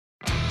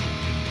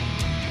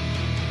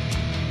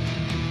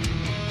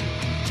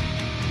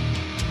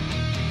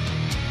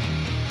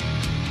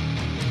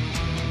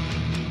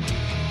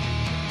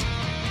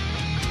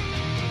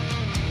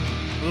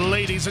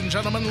Ladies and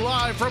gentlemen,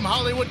 live from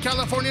Hollywood,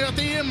 California at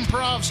the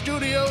Improv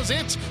Studios,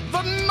 it's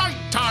The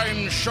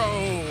Nighttime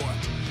Show.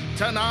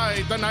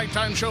 Tonight, The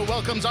Nighttime Show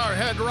welcomes our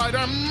head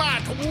writer,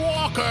 Matt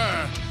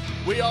Walker.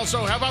 We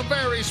also have a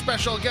very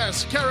special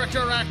guest,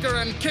 character actor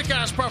and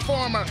kick-ass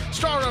performer,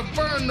 star of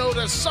Burn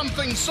Notice,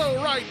 Something So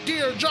Right,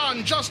 Dear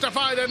John,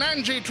 Justified, and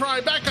Angie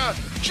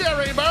TRIBECA,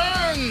 Jere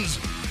Burns.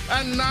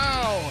 And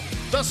now,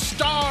 the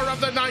star of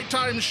The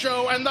Nighttime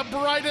Show and the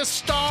brightest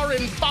star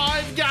in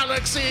 5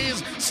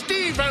 galaxies,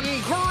 Stephen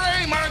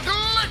Kramer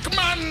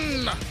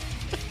Glickman!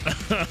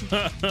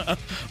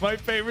 My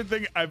favorite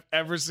thing I've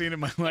ever seen in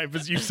my life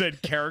is you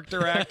said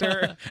character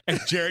actor, and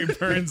Jere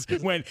Burns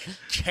went,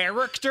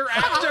 character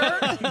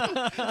actor?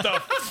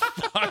 The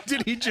fuck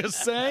did he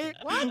just say?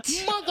 What?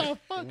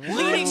 Motherfucker.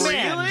 Leading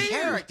man. Really?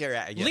 Character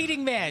actor.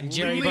 Leading man,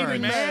 Jere Leading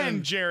Burns.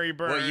 man, Jere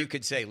Burns. Well, you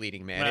could say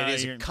leading man. It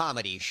is a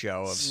comedy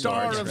show of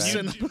Star sorts, of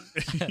right?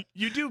 cinema.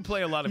 You do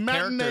play a lot of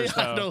Matinee characters,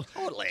 though. idol.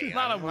 Totally. A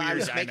lot of I weird.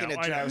 was making a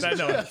joke. I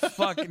know.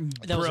 Fucking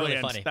That was really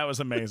brilliant. funny. That was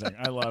amazing.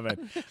 I love it.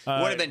 Would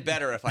have been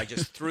better if I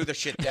just threw the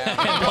shit down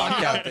and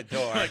walked out the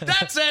door.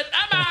 That's it.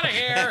 I'm out of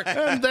here.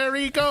 And there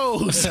he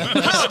goes.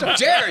 How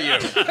dare you?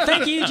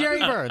 Thank you, Jere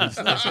Burns.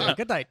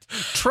 Good night.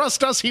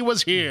 Trust us, he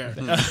was here.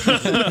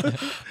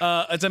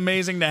 It's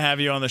amazing to have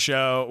you on the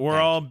show. We're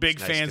all big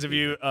Nice fans to of be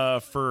you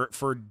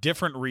for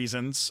different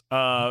reasons.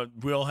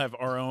 We'll have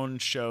our own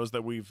shows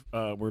that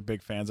we're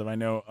big fans of. I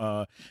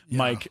know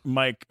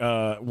Mike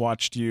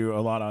watched you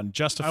a lot on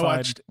Justified. I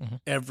watched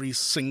every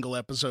single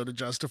episode of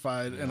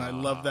Justified, and I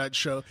love that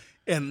show.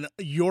 And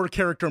your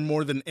character,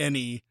 more than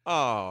any,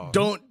 Oh.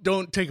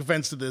 don't take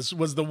offense to this,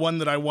 was the one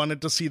that I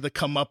wanted to see the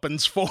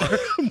comeuppance for.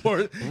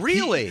 More.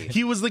 Really?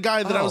 He was the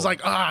guy that I was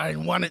like, I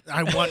want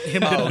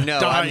him Oh to no!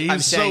 die. I'm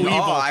He's saying, so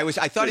evil. I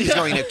thought he was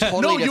going in a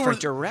totally No, you different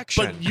were-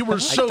 direction. but you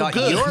were so I thought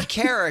good. Your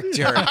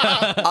character,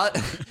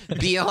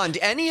 beyond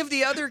any of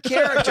the other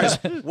characters,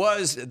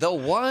 was the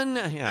one.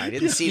 Yeah, I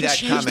didn't see that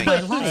changed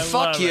coming. my life.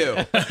 Fuck you.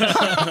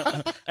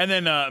 And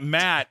then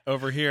Matt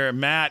over here.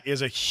 Matt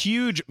is a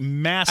huge,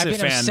 massive I've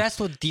been fan. obsessed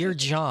with Dear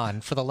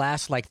John for the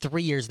last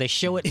 3 years. They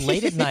show it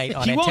late at night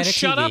on He Antenna won't TV.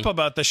 shut up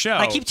about the show.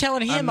 I keep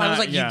telling him, I was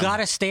like, yeah. you got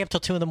to stay up till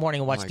 2 in the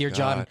morning and watch Oh my Dear God.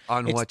 John.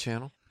 On It's, what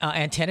channel?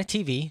 Antenna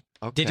TV.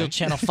 Okay. Digital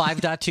channel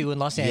 5.2 in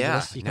Los Yeah,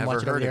 Angeles. You can never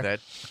watch it over heard of there.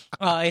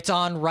 it. It's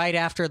on right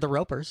after The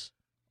Ropers.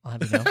 I'll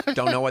have you know.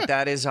 Don't know what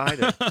that is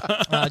either.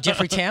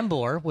 Jeffrey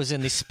Tambor was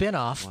in the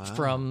spin-off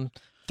from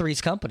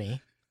Three's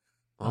Company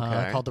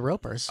Okay. called The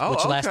Ropers, Oh, which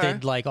okay.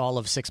 lasted all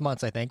of 6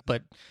 months, I think.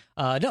 But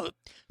no,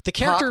 the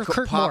character of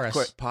Kirk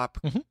Morris.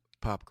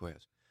 Pop quiz.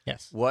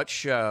 Yes. What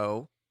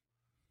show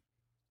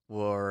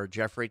were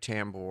Jeffrey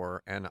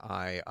Tambor and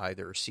I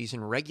either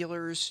season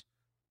regulars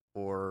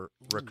or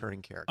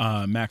recurring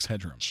characters? Max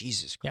Headroom.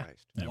 Jesus Yeah.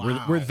 Christ. Yeah,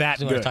 Wow. we're that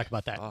We want to good. talk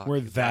about that. Fuck, We're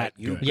you that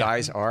guys- You good.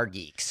 guys are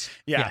geeks.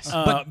 Yeah. Yes.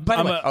 But by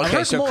the way, Okay,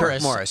 Kirk so Morris,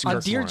 Kirk Morris. on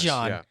Kirk Dear Morris,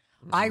 John, yeah.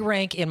 I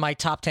rank in my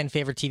top 10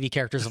 favorite TV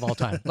characters of all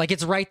time.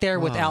 It's right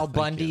there with Oh, Al thank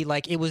Bundy. you.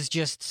 It was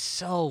just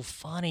so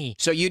funny.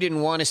 So you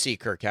didn't want to see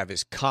Kirk have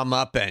his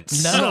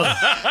comeuppance? No,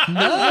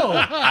 no.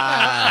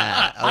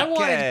 I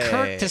wanted okay.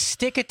 Kirk to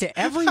stick it to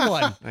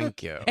everyone.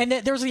 Thank you. And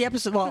there was the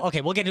episode. Well,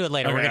 okay, we'll get into it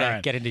later. Okay, We're gonna all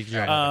right. get into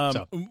Dear John.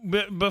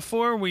 So.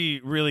 Before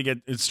we really get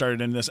it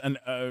started in this, and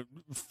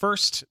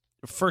first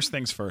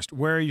things first,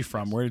 where are you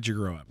from? Where did you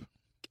grow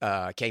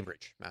up?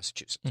 Cambridge,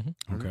 Massachusetts.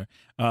 Okay.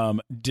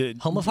 Did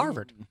Home of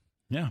Harvard.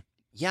 Yeah.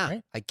 Yeah,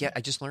 Right? I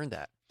just learned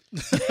that.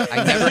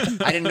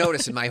 I didn't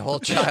notice in my whole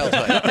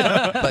childhood.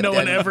 But No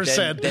one ever then,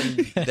 said.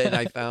 Then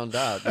I found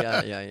out.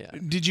 Yeah.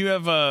 Did you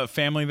have a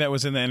family that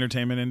was in the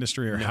entertainment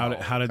industry, or how No,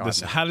 did God,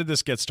 this no. how did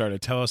this get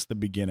started? Tell us the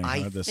beginning. How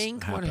I did this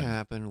think happen? what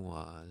happened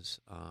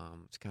was,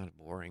 it's kind of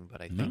boring, but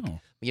I think,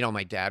 No.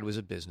 my dad was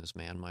a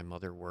businessman. My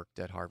mother worked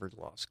at Harvard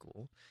Law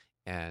School,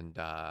 and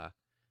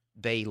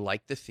they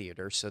liked the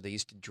theater, so they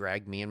used to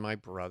drag me and my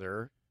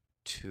brother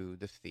to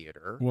the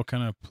theater. What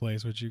kind of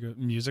plays would you go?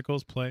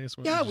 Musicals, plays?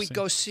 What Yeah, would you we'd say?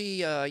 go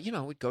see.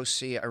 We'd go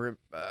see. I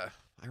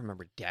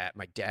remember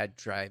my dad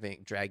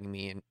dragging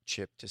me and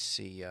Chip to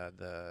see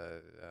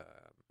the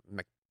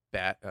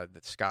Macbeth, the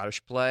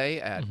Scottish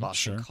play at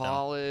Boston Sure.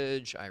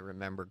 College. I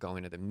remember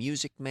going to the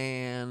Music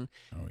Man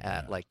Oh,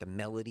 yeah. at the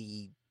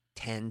Melody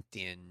tent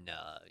in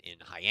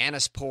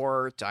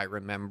Hyannisport. I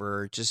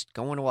remember just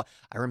going to.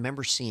 I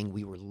remember seeing.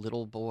 We were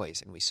little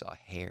boys and we saw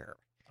Hair.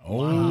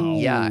 Oh,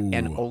 Yeah,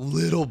 and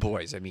little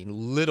boys. I mean,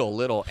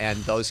 little, and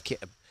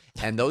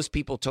those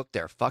people took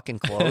their fucking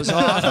clothes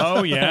off.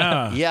 Oh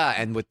yeah. Yeah,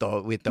 and with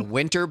the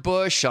winter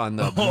bush on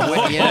the.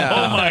 Oh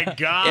yeah. my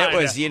God. It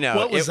was,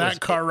 What was that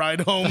car ride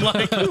home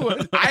like?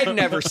 I'd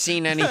never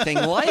seen anything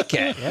like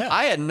it. Yeah.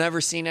 I had never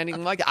seen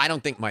anything like it. I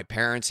don't think my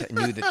parents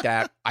knew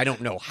that. I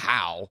don't know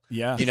how.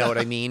 Yeah. You know what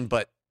I mean?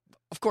 But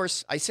of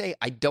course, I say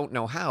I don't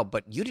know how.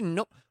 But you didn't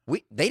know.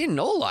 They didn't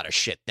know a lot of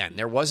shit then.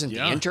 There wasn't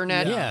the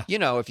internet. Yeah.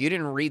 If you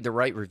didn't read the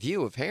right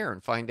review of Hair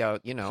and find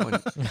out, and, you know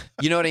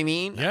what I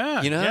mean?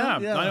 Yeah, You know? yeah.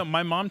 Yeah. I know.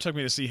 My mom took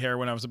me to see Hair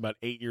when I was about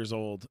 8 years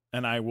old,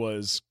 and I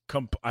was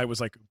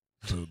like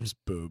boobs,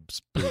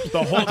 boobs, boobs.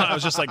 The whole time I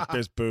was just like,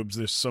 "There's boobs.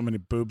 There's so many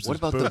boobs." What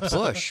about boobs. the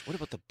bush? What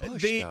about the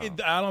bush?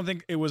 I don't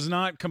think it was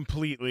not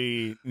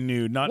completely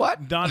nude. Not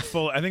What? Not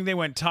full. I think they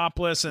went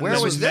topless, and Where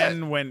then was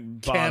men that?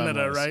 went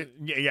Canada, bottomless. right?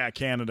 Yeah,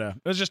 Canada.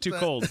 It was just too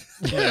cold.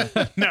 Yeah.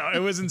 No, it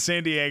was in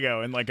San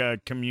Diego in like a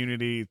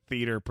community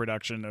theater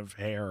production of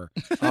Hair.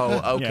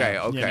 Oh, okay,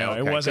 Yeah, okay, you know, it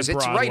okay. wasn't Because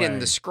it's right in Broadway.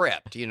 the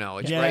script. You know,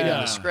 it's Yeah. right in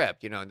the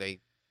script. You know,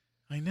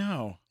 I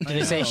know. Did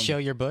it say "show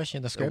your bush"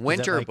 in the the script? Is that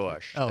winter like-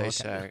 bush. Oh, they okay.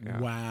 say. Yeah.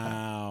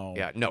 Wow.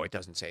 Yeah, no, it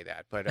doesn't say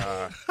that, but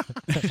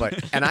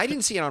and I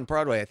didn't see it on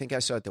Broadway. I think I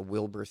saw it at the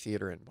Wilbur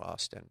Theater in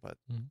Boston. But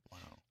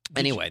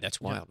anyway,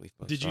 that's wild. We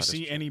both Did you saw it as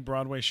see any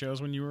Broadway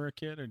shows when you were a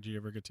kid, or did you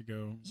ever get to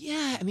go?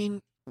 Yeah, I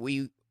mean,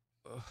 we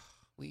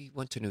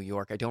went to New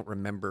York. I don't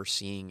remember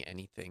seeing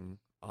anything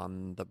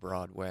on the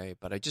Broadway,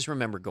 but I just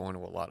remember going to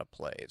a lot of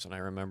plays. And I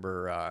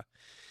remember,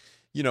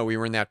 we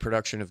were in that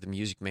production of The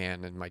Music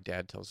Man, and my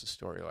dad tells a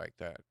story like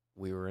that.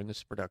 We were in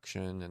this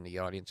production, and the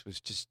audience was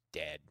just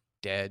dead.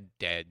 They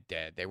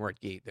weren't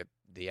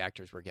the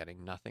actors were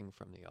getting nothing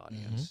from the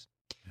audience.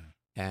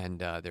 And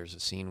there's a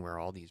scene where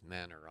all these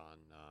men are on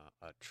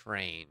a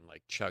train,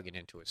 like chugging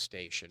into a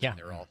station, and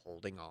they're all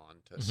holding on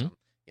to some,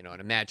 an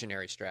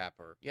imaginary strap,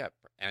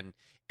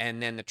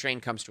 and then the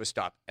train comes to a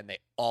stop, and they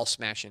all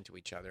smash into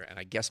each other. And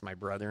I guess my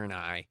brother and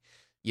I,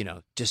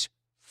 just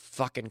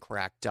fucking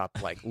cracked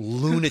up like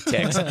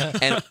lunatics,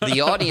 and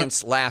the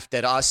audience laughed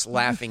at us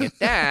laughing at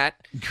that.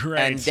 Great.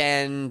 And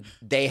then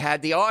they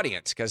had the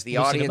audience because the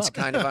Loosen 'em audience up.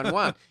 kind of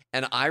unwound.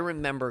 And I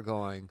remember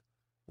going,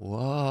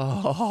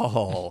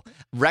 whoa,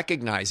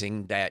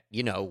 recognizing that,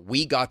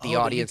 we got the Oh, that you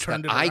audience,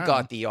 turned that it I around.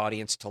 got the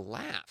audience to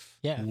laugh.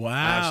 Yeah.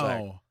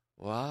 Wow.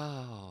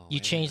 Wow. You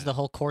wait a changed the minute.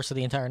 whole course of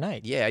the entire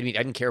night. Yeah, I mean,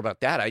 I didn't care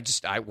about that.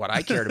 What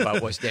I cared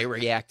about was they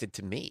reacted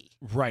to me.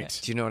 Right.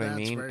 Do you know what I That's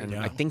mean? very And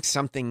cool. I think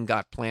something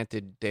got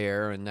planted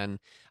there, and then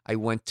I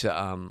went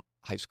to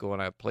high school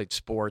and I played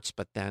sports.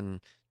 But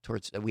then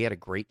we had a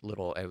great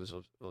it was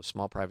a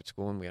small private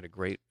school, and we had a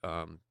great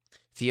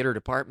theater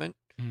department.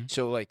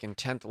 So like in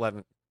 10th,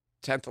 11th,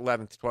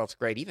 12th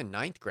grade, even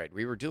 9th grade,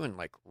 we were doing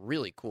like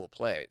really cool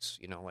plays.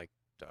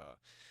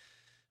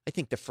 I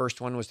think the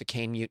first one was the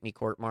Cane Mutiny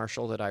Court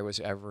Martial that I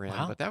was ever in,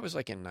 Wow. but that was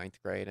like in 9th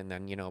grade. And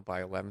then,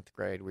 by 11th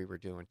grade,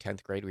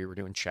 10th grade, we were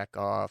doing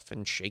Chekhov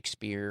and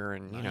Shakespeare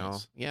and,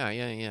 Nice. yeah.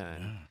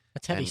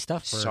 That's heavy And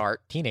stuff for Sartre.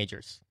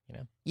 teenagers.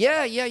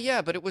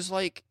 Yeah. But it was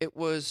when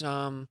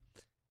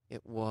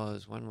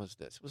was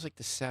this? It was like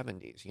the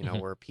 70s,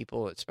 where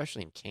people,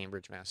 especially in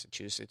Cambridge,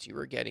 Massachusetts,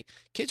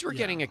 kids were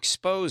getting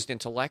exposed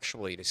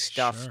intellectually to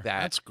stuff Sure.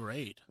 that, That's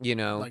great.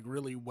 Like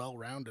really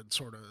well-rounded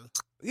sort of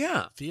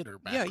yeah. theater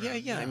Yeah.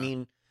 background. I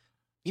mean,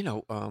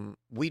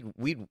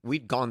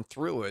 we'd gone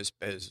through as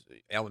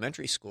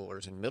elementary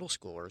schoolers and middle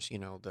schoolers,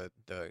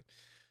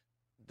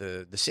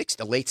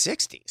 the late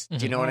 60s. Do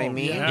you know what I Oh,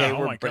 mean? yeah. They Oh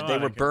were my God, they I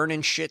were can-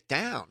 burning shit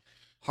down.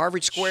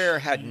 Harvard Square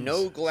had no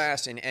Jesus.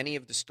 glass in any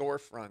of the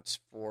storefronts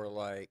for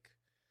it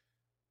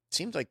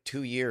seemed like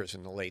 2 years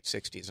in the late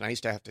 60s, and I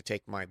used to have to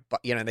take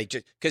they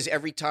just because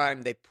every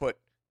time they put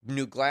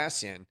new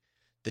glass in,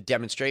 the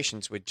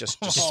demonstrations would just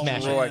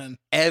smash it. destroy man.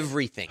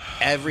 everything.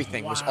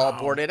 Everything was all Wow.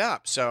 boarded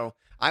up. So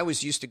I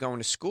was used to going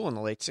to school in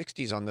the late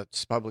 60s on the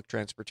public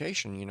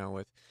transportation,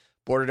 with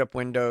boarded up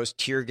windows,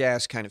 tear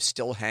gas kind of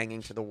still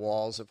hanging to the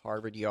walls of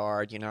Harvard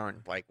Yard,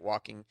 and like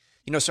walking,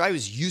 so I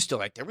was used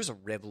to there was a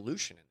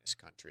revolution in this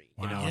country,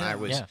 and I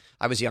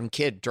was a young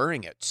kid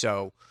during it.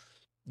 So,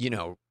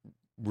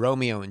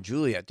 Romeo and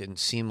Juliet didn't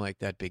seem like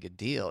that big a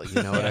deal.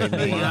 You know what I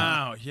mean?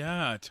 Wow.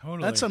 Yeah.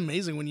 Totally. That's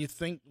amazing when you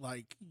think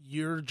like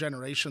your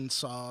generation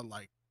saw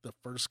like the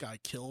first guy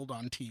killed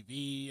on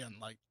TV and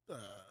like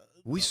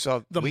We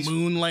saw the we,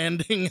 moon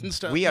landing and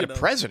stuff. we had you a know.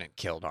 president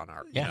killed on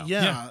our. Yeah.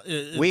 Yeah,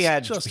 We it's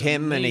had just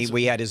him amazing. and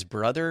we had his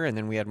brother, and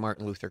then we had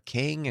Martin Luther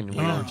King, and we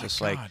Oh were my just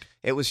God.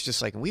 it was just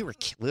like we were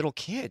little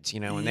kids,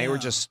 and they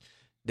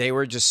Yeah.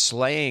 were just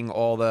slaying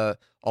all the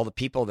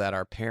people that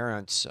our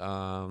parents,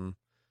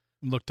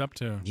 Looked up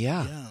to.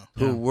 Yeah.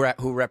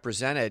 who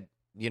represented,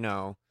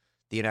 the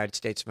United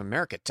States of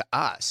America to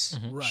us.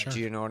 Right. Sure. Do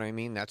you know what I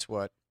mean? That's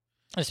what.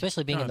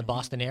 Especially being in the God.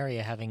 Boston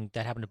area, having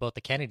that happen to both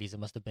the Kennedys, it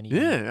must have been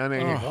even. Yeah, I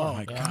mean, Oh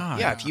my yeah. God.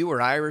 yeah, if you were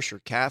Irish or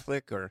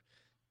Catholic or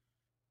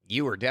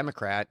you were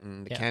Democrat,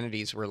 and the Yeah.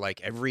 Kennedys were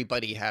like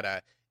everybody had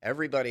a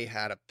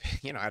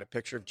had a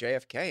picture of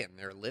JFK in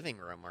their living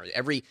room, or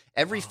every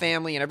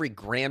family and every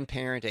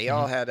grandparent, they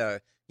all had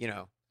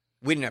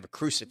we didn't have a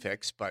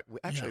crucifix, but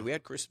we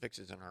had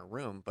crucifixes in our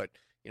room, but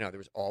there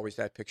was always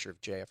that picture of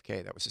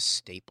JFK. That was a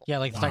staple. Yeah,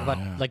 like talk about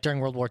Wow. like during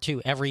World War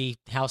II, every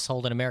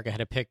household in America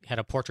had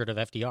a portrait of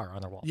FDR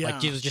on their wall. Yeah.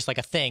 Like it was just like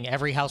a thing.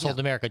 Every household in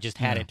America just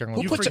had it during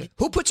Who World War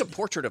II. puts a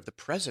portrait of the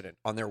president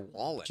on their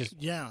wall? Just-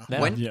 Yeah. Yeah.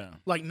 When- Yeah.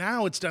 Like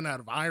now it's done out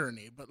of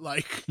irony, but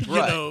like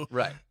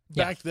right.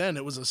 back then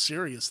it was a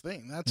serious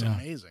thing. That's Yeah.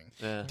 amazing.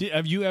 Yeah.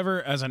 Have you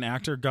ever, as an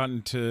actor,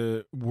 gotten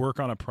to work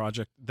on a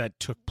project that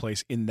took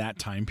place in that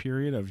time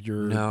period of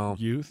your No.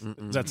 youth?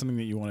 Mm-mm. Is that something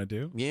that you want to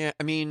do? Yeah,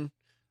 I mean,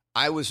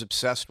 I was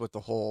obsessed with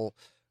the whole,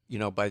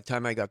 by the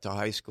time I got to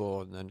high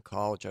school and then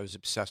college, I was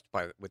obsessed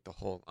with the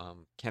whole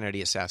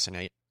Kennedy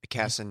assassination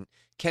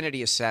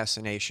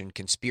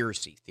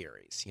conspiracy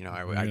theories.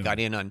 I got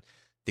in on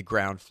the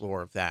ground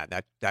floor of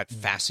that. That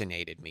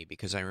fascinated me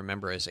because I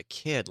remember as a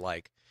kid,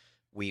 like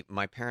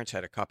my parents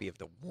had a copy of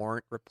the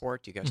Warrant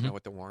Report. Do you guys know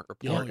what the Warrant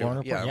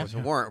Report? Yeah, It was a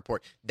Warrant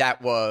Report.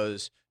 That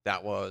was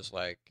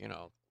like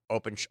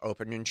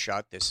open and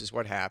shut. This is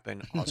what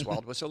happened.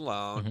 Oswald was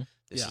alone.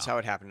 This is how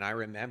it happened. And I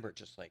remember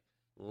just like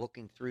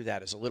looking through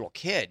that as a little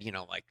kid,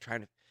 like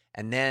trying to.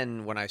 And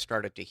then when I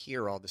started to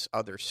hear all this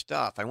other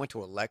stuff, I went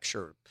to a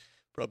lecture,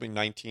 probably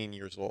 19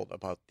 years old,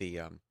 about the,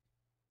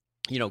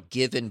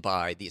 given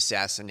by the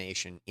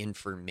Assassination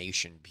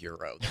Information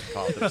Bureau, they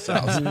called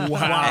themselves.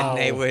 Wow.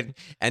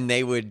 And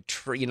they would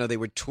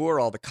tour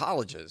all the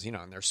colleges,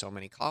 and there's so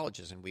many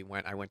colleges. And we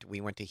went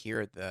to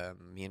hear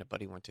me and a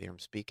buddy went to hear him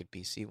speak at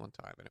BC one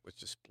time, and it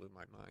just blew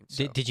my mind.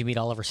 So. Did you meet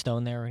Oliver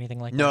Stone there or anything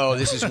like that? No,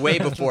 this is way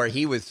before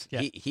he was.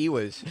 He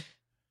was.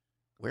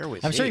 Where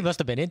was he? I'm sure he must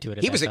have been into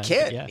it. He was a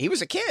kid. Yeah. He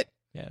was a kid.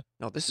 Yeah.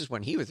 No, this is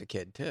when he was a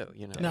kid too.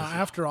 Now,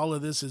 after all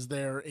of this, is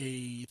there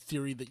a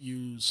theory that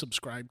you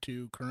subscribe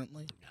to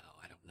currently? No,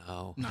 I don't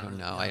know. No, I don't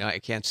know. yeah. I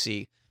can't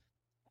see.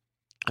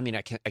 I mean,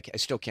 I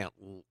still can't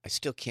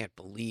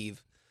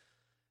believe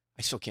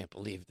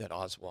that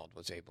Oswald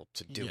was able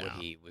to do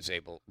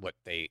what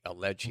they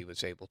allege he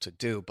was able to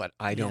do. But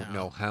I don't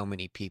know how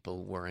many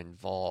people were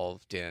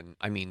involved in.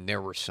 I mean, there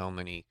were so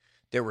many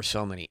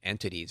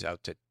entities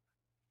out to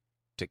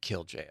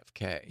kill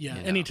JFK. Yeah,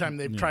 anytime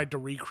they've tried to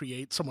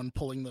recreate someone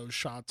pulling those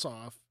shots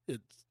off,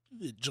 it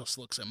just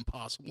looks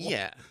impossible.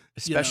 Yeah,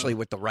 especially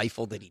with the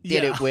rifle that he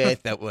did it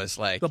with. That was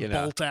like the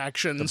bolt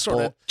action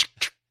sort of.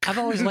 I've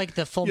always liked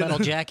the Full Metal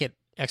Jacket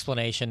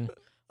explanation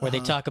where they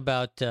talk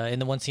about in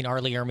the one scene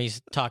Arlie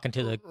Ermey's talking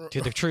to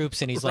the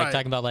troops, and he's like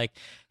talking about like,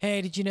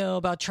 hey, did you know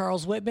about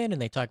Charles Whitman? And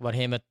they talk about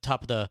him at the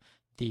top of the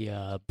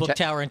book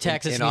tower in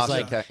Texas, and he's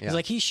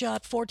like he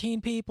shot 14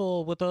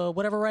 people with a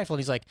whatever rifle, and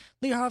he's like,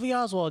 Lee Harvey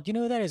Oswald, do you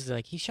know who that is? He's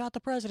like, he shot the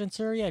president,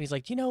 sir. Yeah. And he's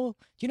like, do you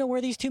know where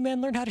these two men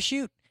learned how to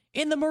shoot?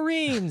 In the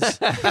Marines.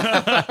 It's like,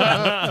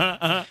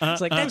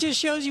 that just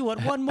shows you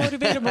what one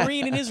motivated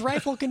Marine and his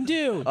rifle can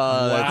do.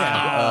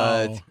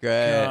 Wow, that's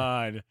great.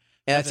 God.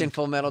 And that's in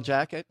Full Metal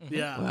Jacket?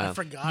 Yeah, Wow. I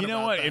forgot. You know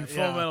about what? that. In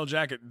Full Metal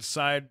Jacket,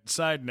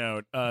 side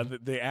note,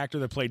 the actor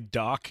that played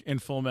Doc in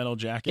Full Metal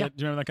Jacket,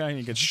 do you remember that guy? And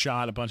he gets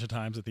shot a bunch of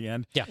times at the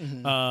end. Yeah.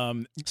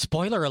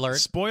 Spoiler alert.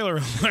 Spoiler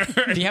alert.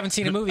 If you haven't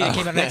seen a movie that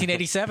came out in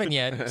 1987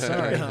 yet,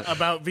 sorry.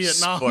 About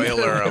Vietnam.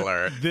 Spoiler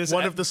alert.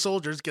 One of the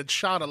soldiers gets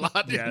shot a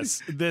lot.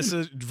 Yes, this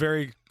is a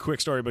very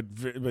quick story,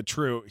 but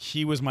true.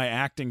 He was my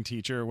acting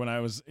teacher when I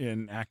was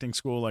in acting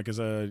school, like as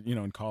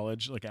in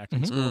college, like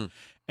acting school.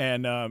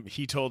 And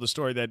he told the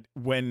story that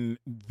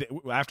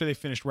after they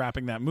finished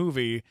wrapping that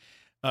movie,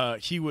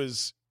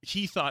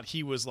 he thought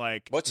he was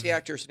like. What's the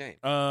actor's name?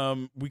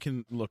 We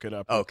can look it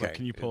up. Okay,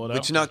 can you pull it up?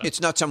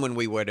 It's not someone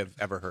we would have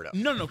ever heard of.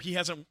 No, he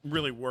hasn't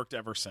really worked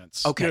ever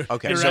since. Okay.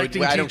 Your So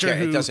acting I don't teacher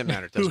care. It doesn't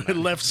matter. Who had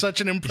left such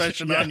an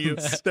impression on you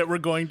that we're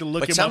going to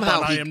look him up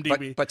on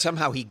IMDb. But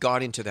somehow he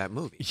got into that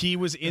movie. He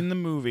was in the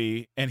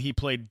movie, and he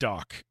played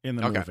Doc in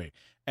the movie,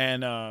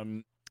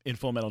 and in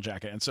Full Metal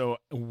Jacket. And so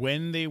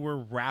when they were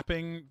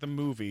wrapping the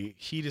movie,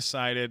 he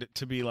decided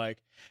to be like,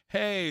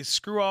 "Hey,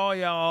 screw all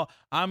y'all!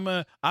 I'm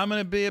a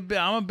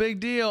big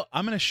deal.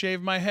 I'm gonna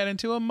shave my head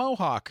into a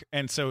mohawk."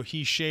 And so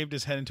he shaved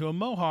his head into a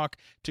mohawk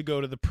to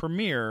go to the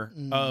premiere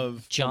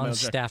of John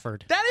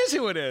Stafford. That is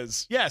who it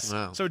is. Yes.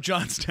 Wow. So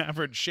John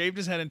Stafford shaved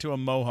his head into a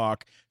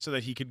mohawk so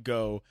that he could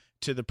go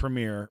to the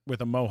premiere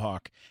with a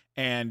mohawk.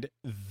 And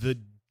the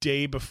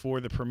day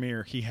before the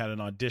premiere, he had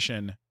an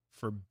audition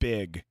for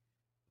Big,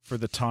 for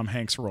the Tom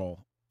Hanks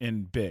role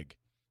in Big.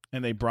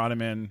 And they brought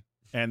him in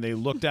and they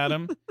looked at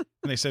him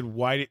and they said,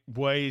 why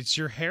is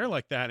your hair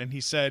like that? And he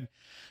said,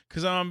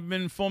 because I'm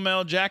in Full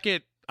Metal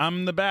Jacket.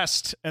 I'm the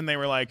best. And they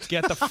were like,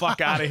 get the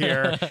fuck out of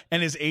here.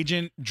 And his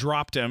agent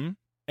dropped him,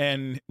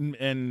 and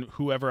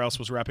whoever else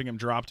was repping him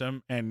dropped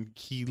him. And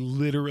he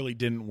literally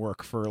didn't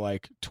work for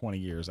like 20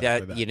 years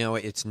after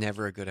that. It's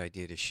never a good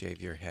idea to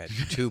shave your head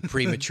too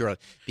prematurely,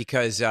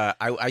 because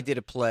I did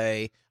a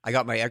play. I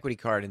got my equity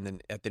card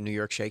at the New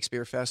York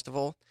Shakespeare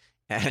Festival,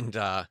 and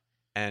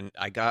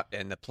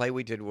the play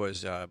we did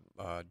was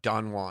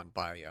Don Juan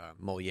by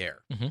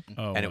Moliere,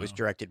 and it was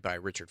directed by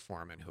Richard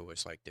Foreman, who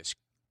was like this.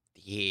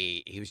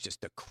 He was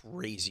just the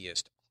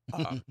craziest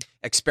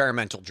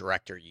experimental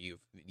director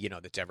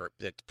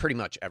that's pretty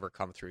much ever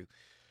come through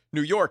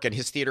New York, and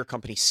his theater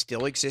company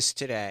still exists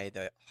today,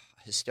 the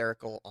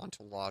Hysterical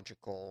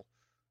Ontological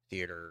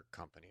Theater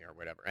Company or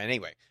whatever.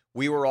 Anyway,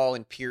 we were all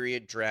in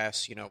period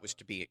dress. It was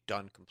to be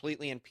done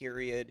completely in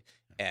period.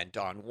 And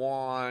Don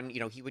Juan,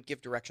 he would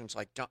give directions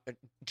like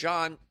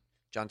John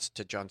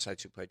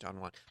Seitz, who played Don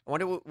Juan. I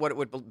wonder what it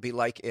would be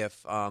like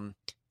if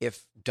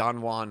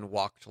Don Juan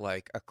walked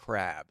like a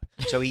crab.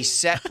 So he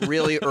set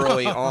really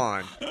early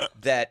on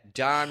that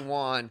Don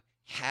Juan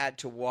had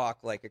to walk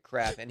like a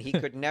crab, and he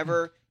could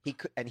never he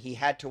could, and he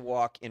had to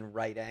walk in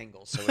right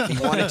angles. So if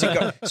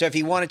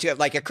he wanted to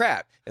like a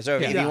crab. So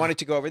if he wanted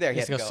to go over there, he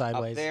had to go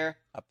sideways.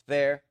 up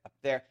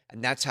there,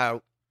 and that's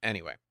how.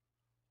 Anyway,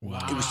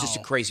 Wow. it was just a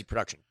crazy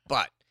production.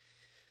 But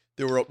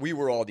we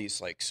were all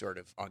these like sort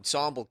of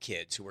ensemble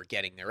kids who were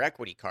getting their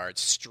equity cards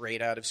straight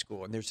out of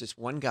school, and there's this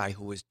one guy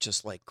who was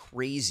just like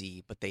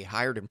crazy, but they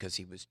hired him because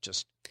he was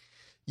just,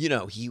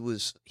 he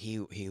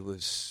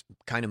was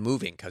kind of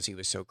moving because he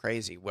was so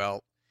crazy.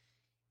 Well,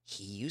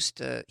 he used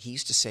to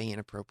say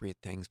inappropriate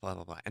things, blah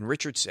blah blah. And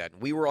Richard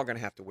said we were all going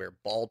to have to wear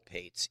bald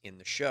pates in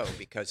the show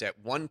because at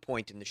one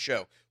point in the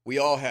show we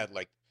all had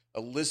like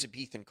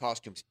Elizabethan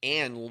costumes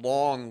and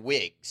long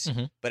wigs,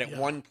 but at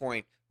one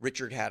point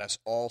Richard had us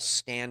all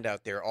stand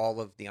out there, all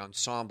of the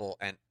ensemble,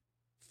 and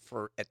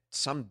at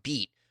some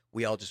beat,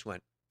 we all just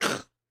went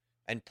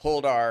and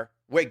pulled our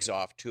wigs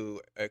off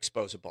to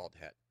expose a bald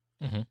head.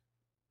 Mm-hmm.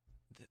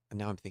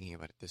 Now I'm thinking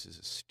about it. This is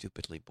a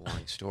stupidly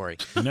boring story.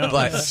 No,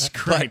 that's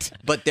great.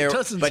 But he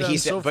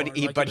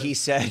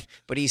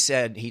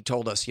said he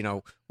told us,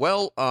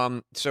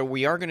 so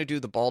we are going to do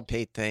the bald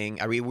pate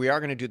thing. I mean, we are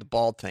going to do the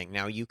bald thing.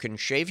 Now you can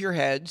shave your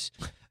heads,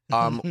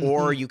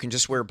 or you can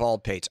just wear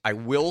bald pates. I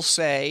will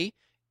say,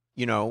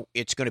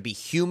 it's going to be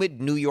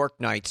humid New York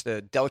nights.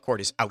 The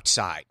Delacorte is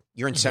outside.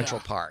 You're in Central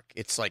Park.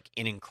 It's like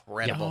an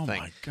incredible thing.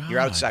 My God.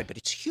 You're outside, but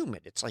it's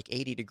humid. It's like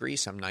 80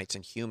 degrees some nights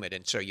and humid.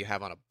 And so you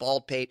have on a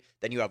bald pate,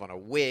 then you have on a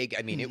wig.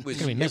 I mean, it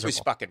was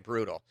fucking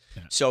brutal.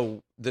 Yeah.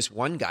 So this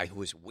one guy who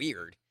was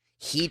weird,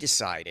 he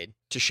decided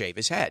to shave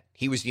his head.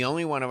 He was the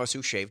only one of us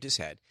who shaved his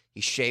head.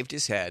 He shaved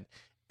his head.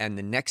 And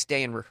the next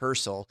day in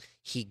rehearsal,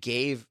 he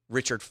gave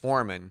Richard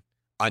Foreman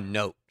a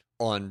note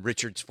on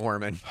Richard's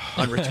Foreman,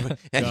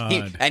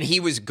 and he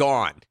was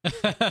gone.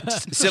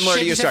 Similar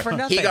to your story.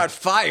 He got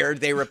fired,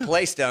 they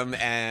replaced him,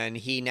 and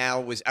he now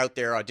was out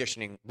there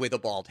auditioning with a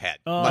bald head.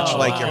 Much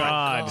like your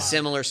God.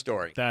 Similar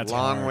story. That's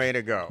long hard. way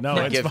to go. No,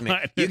 Forgive me.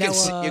 You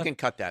Now, can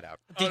cut that out.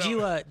 Did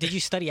you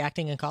study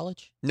acting in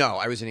college? No,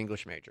 I was an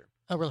English major.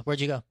 Oh, really?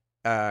 Where'd you go?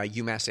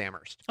 UMass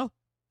Amherst. Oh.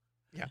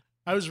 Yeah.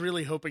 I was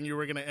really hoping you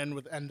were going to end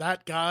with, and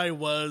that guy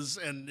was,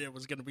 and it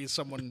was going to be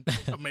someone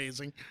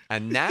amazing.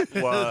 And that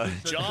was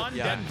John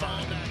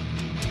Denfeld.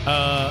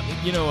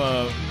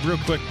 Real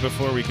quick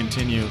before we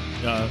continue,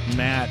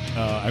 Matt,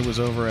 I was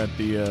over at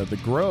the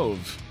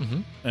Grove,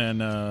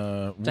 and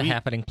it's a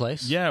happening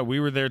place. Yeah,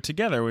 we were there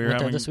together. We were Went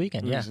there having this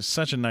weekend. It was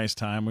such a nice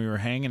time. We were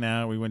hanging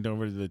out. We went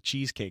over to the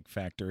Cheesecake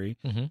Factory,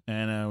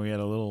 and we had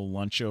a little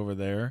lunch over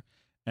there.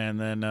 And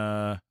then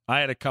I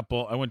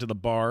went to the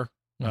bar.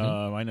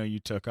 I know you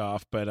took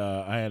off, but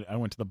I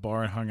went to the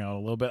bar and hung out a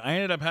little bit. I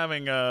ended up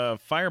having a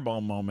fireball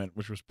moment,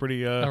 which was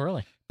pretty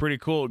really? Pretty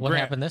cool. What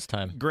happened this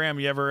time? Graham,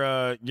 you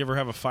ever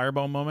have a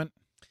fireball moment?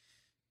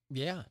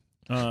 Yeah.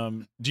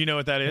 Do you know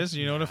what that is? Do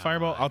you know what a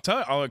fireball?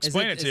 I'll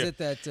explain it to you. Is it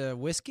that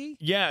whiskey?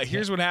 Yeah.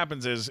 Here's what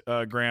happens is,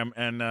 Graham,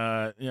 and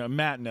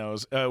Matt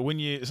knows.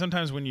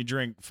 Sometimes when you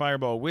drink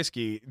Fireball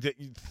whiskey,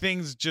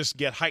 things just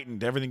get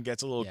heightened. Everything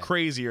gets a little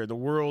crazier. The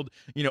world,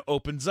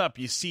 opens up.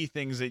 You see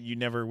things that you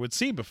never would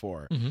see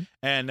before.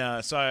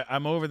 And so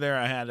I'm over there.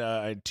 I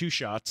had 2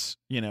 shots,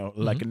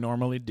 like I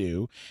normally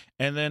do,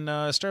 and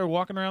then started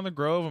walking around the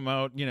Grove. I'm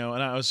out, and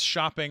I was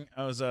shopping.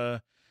 I was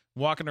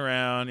walking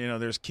around,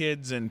 there's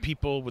kids and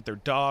people with their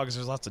dogs.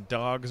 There's lots of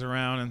dogs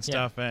around and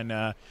stuff. Yeah. And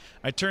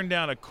I turned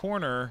down a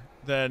corner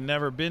that I'd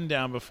never been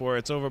down before.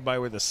 It's over by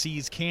where the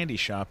C's Candy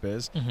Shop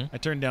is. I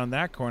turned down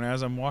that corner.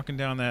 As I'm walking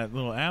down that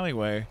little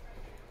alleyway,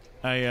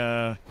 I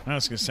know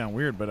it's going to sound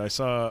weird, but I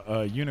saw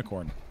a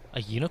unicorn. A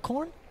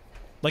unicorn?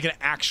 Like an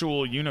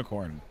actual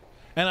unicorn.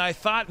 And I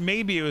thought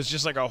maybe it was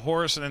just like a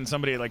horse and then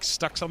somebody like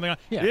stuck something on.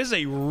 Yeah. It is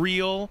a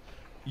real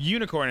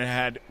unicorn. It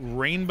had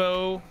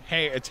rainbow.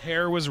 Hey, its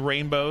hair was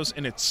rainbows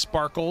and it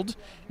sparkled,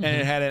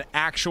 and it had an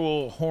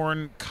actual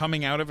horn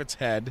coming out of its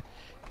head,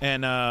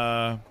 and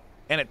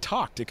it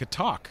talked. It could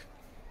talk,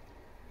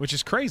 which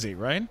is crazy,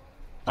 right?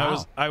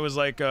 Wow. I was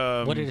like,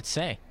 what did it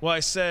say? Well,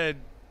 I said,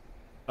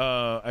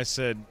 oh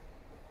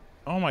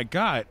my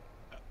God,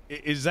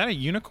 is that a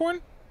unicorn?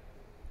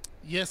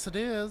 Yes, it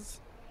is.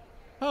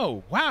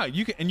 Oh wow,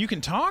 you can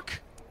talk?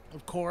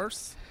 Of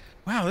course.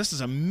 Wow, this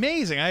is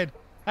amazing.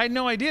 I had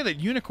no idea that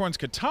unicorns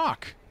could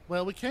talk.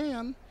 Well, we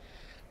can.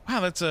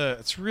 Wow,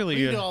 it's really.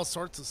 We can do all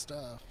sorts of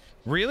stuff.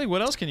 Really?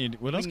 What else can you do?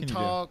 What else can you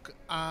talk.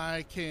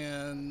 I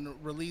can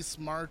release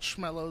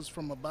marshmallows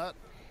from a butt.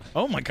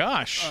 Oh my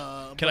gosh!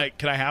 Can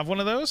I have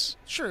one of those?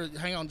 Sure.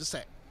 Hang on, just a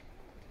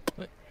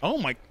sec. Oh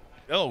my!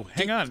 Oh,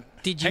 hang on.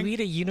 Did you eat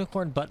a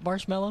unicorn butt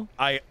marshmallow?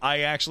 I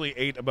actually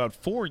ate about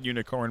 4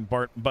 unicorn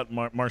butt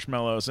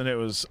marshmallows, and it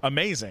was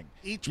amazing.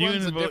 Each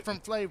one's a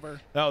different flavor.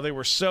 Oh, they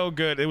were so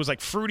good. It was like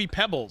Fruity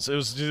Pebbles. It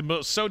was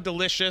just so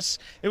delicious.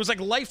 It was like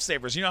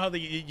Lifesavers. You know how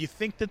you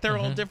think that they're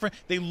all different?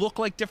 They look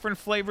like different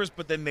flavors,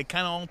 but then they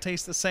kind of all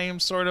taste the same,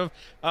 sort of.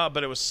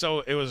 But it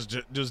was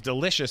just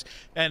delicious.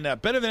 And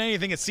better than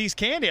anything at C's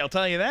Candy, I'll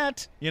tell you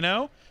that,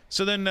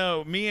 So then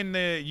me and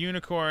the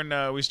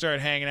unicorn, we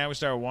started hanging out. We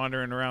started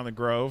wandering around the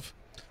Grove.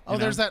 Oh,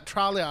 there's that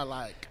trolley I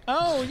like.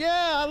 Oh,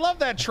 yeah, I love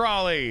that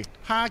trolley.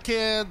 Hi,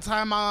 kids.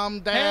 Hi, Mom,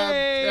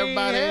 Dad,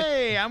 everybody.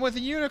 Hey, I'm with a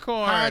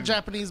unicorn. Hi,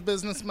 Japanese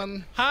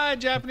businessman. Hi,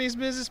 Japanese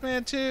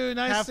businessman, too.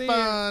 Nice Have to see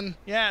fun.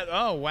 you. Yeah,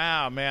 oh,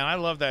 wow, man, I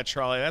love that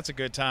trolley. That's a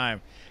good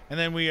time. And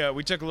then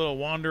we took a little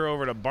wander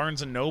over to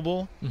Barnes &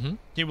 Noble. Mm-hmm. Can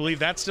you believe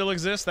that still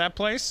exists, that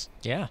place?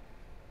 Yeah.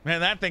 Man,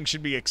 that thing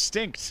should be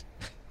extinct.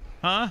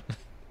 Huh?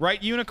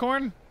 Right,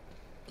 unicorn?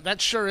 That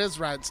sure is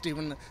right,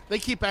 Stephen. They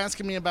keep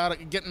asking me about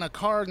it, getting a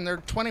card, and they're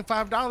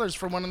 $25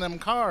 for one of them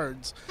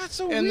cards. That's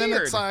so and weird.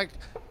 Then it's like,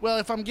 well,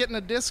 if I'm getting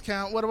a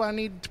discount, what do I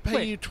need to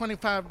pay you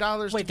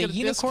 $25 Wait, to get the a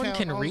unicorn discount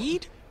can on?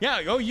 read?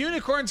 Yeah,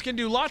 unicorns can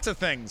do lots of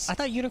things. I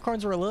thought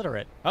unicorns were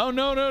illiterate. Oh,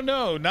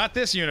 no, not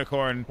this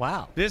unicorn.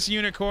 Wow. This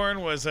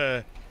unicorn was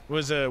a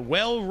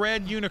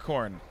well-read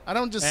unicorn. I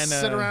don't just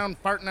sit around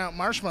farting out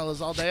marshmallows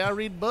all day. I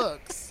read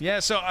books. Yeah,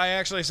 so I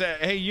actually said,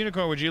 hey,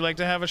 unicorn, would you like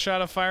to have a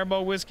shot of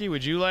Fireball whiskey?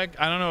 Would you like,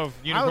 I don't know if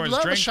unicorns I would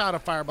love drink. a shot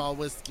of Fireball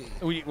whiskey.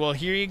 Well,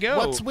 here you go.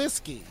 What's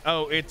whiskey?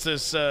 Oh, it's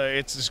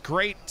this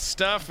great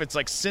stuff. It's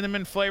like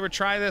cinnamon flavor.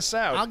 Try this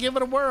out. I'll give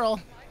it a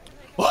whirl.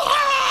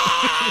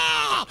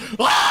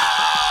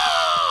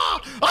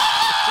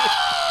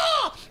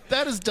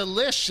 That is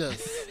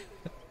delicious.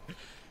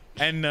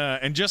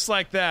 And just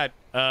like that,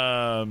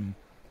 the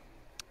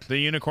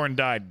unicorn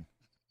died.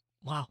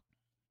 Wow.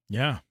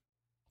 Yeah.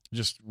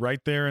 Just right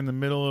there in the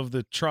middle of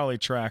the trolley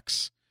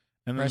tracks.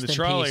 And then Rest the in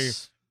trolley,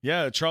 peace,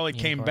 the trolley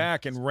came unicorn.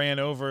 back and ran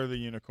over the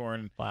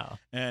unicorn. Wow.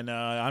 And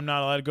I'm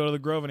not allowed to go to the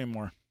Grove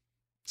anymore.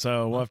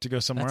 So we'll have to go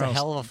somewhere That's else. a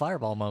hell of a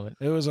fireball moment.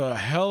 It was a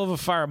hell of a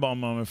fireball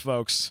moment,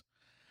 folks.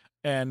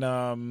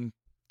 And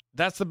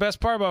that's the best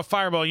part about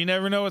Fireball. You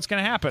never know what's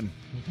going to happen.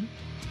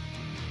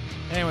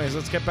 Mm-hmm. Anyways,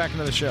 let's get back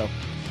into the show.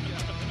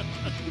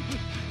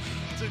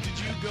 So did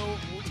you go?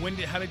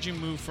 How did you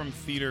move from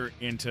theater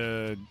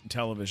into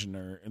television,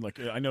 or like?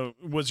 I know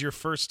was your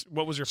first.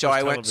 What was your first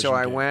television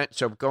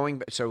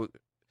gig? So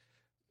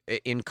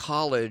in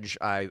college,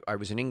 I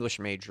was an English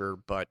major,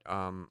 but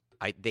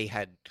they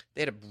had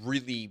a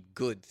really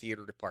good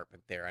theater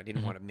department there. I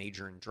didn't want to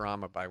major in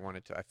drama, but I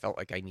felt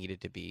like I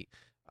needed to be,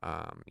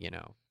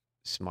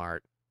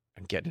 smart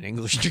and get an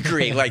English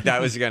degree. Like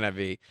that was gonna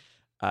be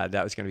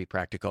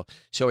practical.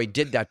 So I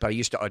did that, but I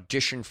used to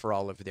audition for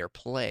all of their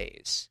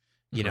plays.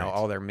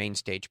 All their main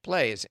stage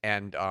plays.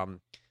 And,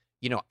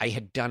 I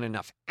had done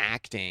enough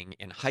acting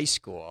in high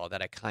school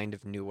that I kind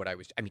of knew what I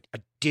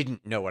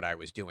didn't know what I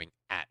was doing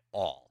at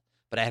all,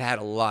 but I had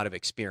a lot of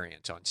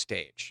experience on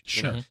stage.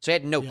 Sure. So I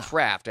had no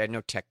craft, I had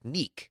no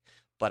technique,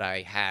 but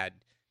I had,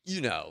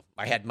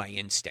 I had my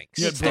instincts.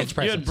 You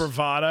had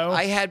bravado?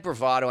 I had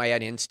bravado, I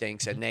had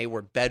instincts, and they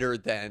were better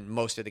than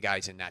most of the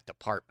guys in that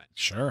department.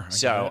 Sure.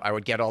 I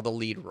would get all the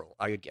lead role.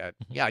 I'd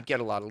get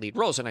a lot of lead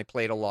roles, and I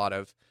played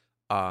I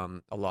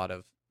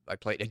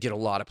did a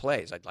lot of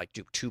plays. I'd like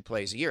do 2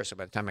 plays a year. So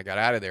by the time I got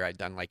out of there, I'd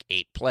done like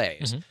 8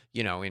 plays, and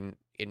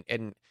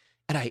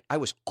I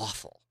was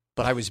awful,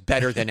 but I was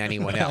better than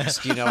anyone else.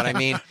 Do you know what I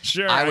mean?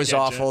 Sure. I was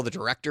awful. The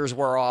directors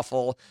were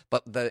awful,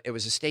 but it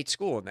was a state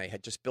school and they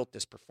had just built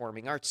this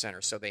performing arts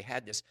center. So they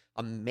had this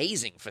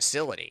amazing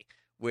facility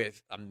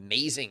with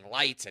amazing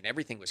lights and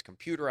everything was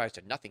computerized,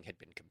 and nothing had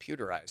been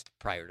computerized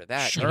prior to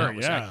that. Sure, it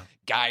was like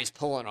guys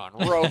pulling on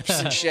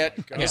ropes and shit.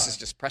 And this is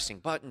just pressing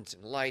buttons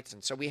and lights.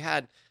 And so we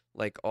had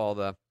like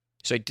so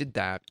I did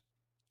that.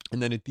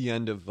 And then at the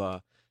end of,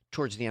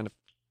 towards the end of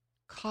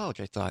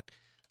college, I thought,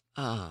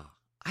 I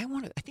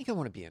think I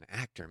want to be an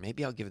actor.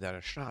 Maybe I'll give that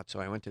a shot. So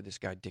I went to this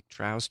guy, Dick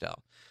Trousdale,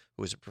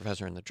 who was a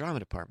professor in the drama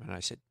department. And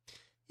I said,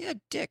 yeah,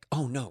 Dick.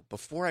 Oh, no.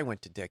 Before I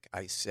went to Dick,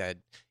 I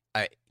said,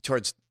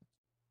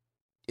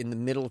 in the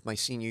middle of my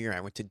senior year, I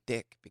went to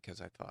Dick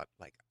because I thought,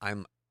 like,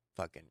 I'm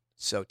fucking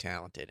so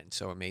talented and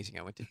so amazing.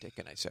 I went to Dick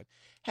and I said,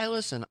 hey,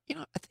 listen,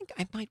 I think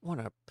I might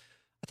want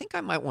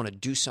to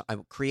do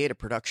something, create a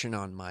production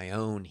on my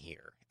own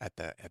here at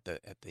the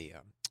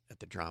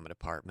drama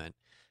department.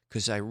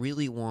 Because I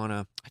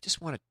just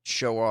want to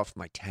show off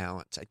my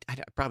talents. I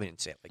probably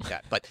didn't say it like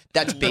that, but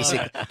that's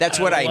basic. That's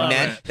what I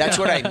meant. That's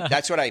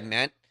what I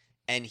meant.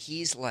 And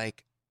he's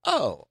like,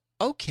 oh,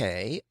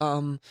 okay.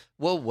 Well,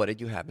 what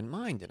did you have in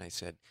mind? And I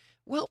said,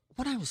 well,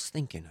 what I was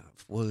thinking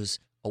of was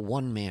a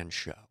one-man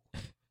show.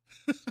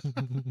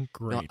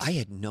 Great. No, I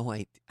had no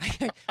idea.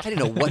 I didn't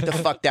know what the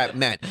fuck that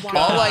meant. Wow.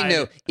 All I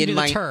knew in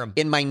my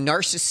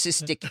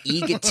narcissistic,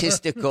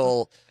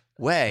 egotistical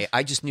way,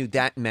 I just knew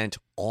that meant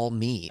all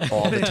me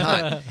all the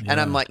time.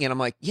 And I'm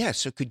like, yeah.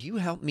 So could you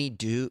help me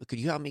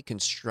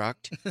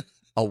construct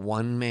a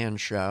one-man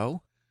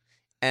show?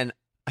 And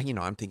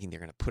I'm thinking they're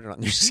going to put it on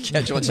their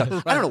schedule and stuff.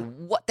 Right. I don't know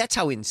what. That's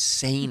how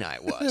insane I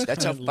was.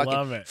 That's how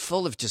fucking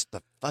full of just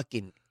the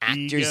fucking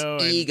actor's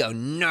ego,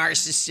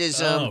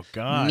 narcissism. Oh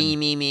God,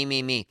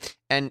 me.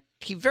 And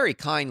he very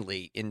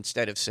kindly,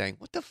 instead of saying,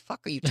 "What the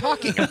fuck are you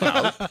talking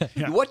about?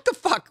 What the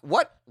fuck?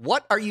 What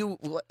are you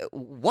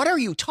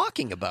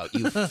talking about?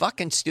 You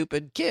fucking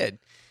stupid kid."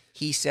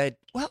 He said,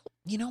 "Well,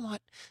 you know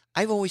what?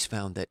 I've always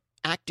found that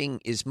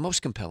acting is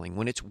most compelling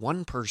when it's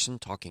one person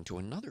talking to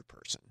another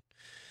person."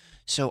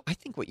 So I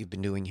think what you've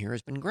been doing here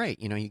has been great.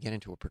 You know, you get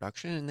into a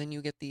production, and then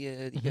you get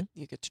the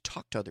you get to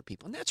talk to other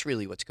people, and that's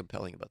really what's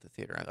compelling about the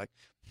theater. I like,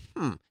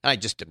 And I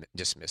just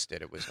dismissed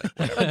it. It was like,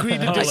 whatever. Agree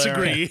to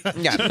disagree.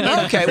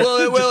 Yeah. Okay.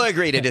 We'll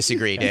agree to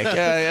disagree, Dick.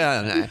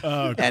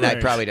 Oh, and I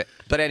great. probably did.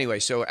 But anyway,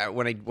 so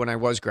when I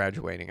was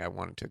graduating, I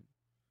wanted to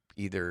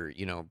either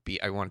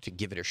I wanted to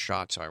give it a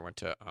shot. So I went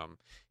to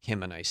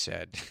him and I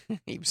said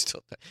he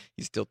still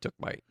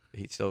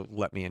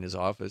let me in his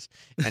office,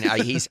 and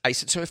I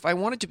said, so if I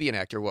wanted to be an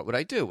actor, what would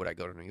I do? Would I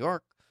go to New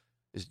York?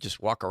 Is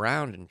just walk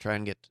around and try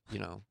and get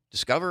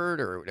discovered,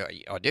 or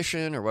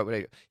audition, or what would I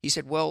do? He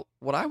said, well,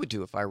 what I would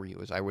do if I were you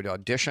is I would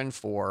audition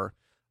for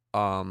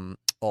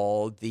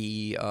all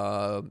the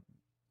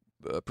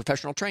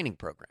professional training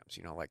programs.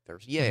 Like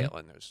there's Yale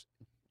and there's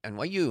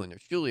NYU and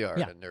there's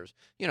Juilliard and there's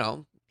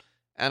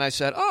And I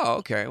said, oh,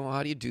 okay, well,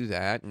 how do you do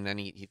that? And then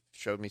he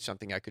showed me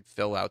something I could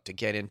fill out to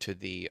get into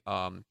the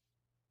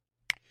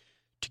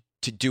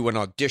to do an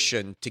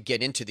audition, to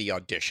get into the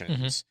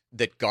auditions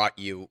that got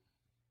you.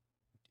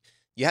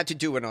 You had to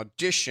do an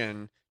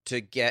audition to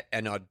get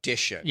an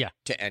audition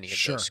to any of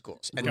those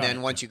schools. And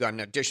then once you got an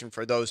audition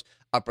for those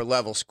upper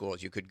level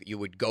schools, you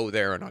would go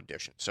there and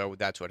audition. So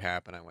that's what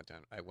happened. I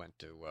went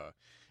to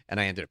and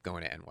I ended up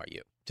going to NYU,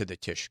 to the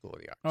Tisch School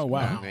of the Arts. Oh,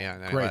 wow. Yeah,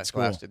 and Great I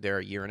school. lasted there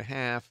a year and a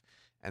half.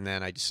 And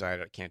then I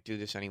decided I can't do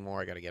this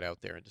anymore. I got to get out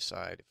there and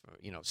decide,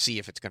 see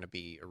if it's going to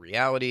be a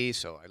reality.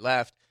 So I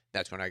left.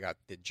 That's when I got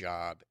the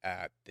job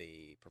at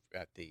the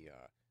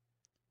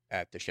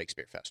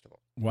Shakespeare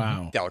Festival.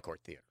 Wow. Delacorte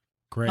Theater.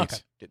 Great. Okay.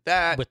 Did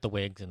that With the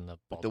wigs and the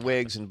bald the top.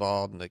 wigs and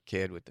bald and the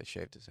kid with the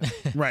shaved his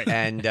head. Right.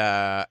 and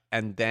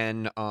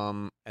then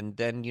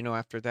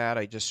after that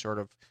I just sort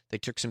of, they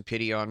took some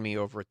pity on me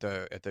over at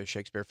the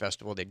Shakespeare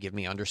Festival. They'd give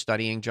me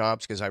understudying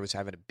jobs because I was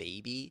having a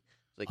baby.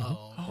 Like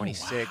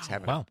 26,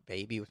 having a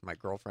baby with my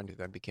girlfriend, who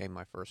then became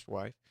my first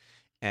wife,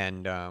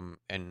 and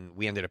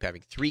we ended up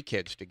having 3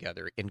 kids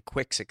together in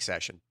quick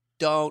succession.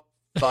 Don't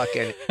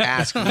fucking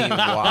ask me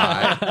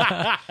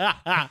why.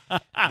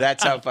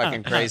 That's how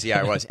fucking crazy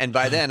I was. And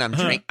by then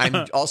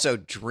I'm also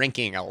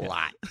drinking a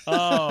lot.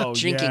 Oh,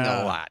 Drinking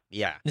a lot.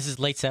 Yeah. This is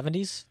late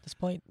 70s at this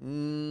point?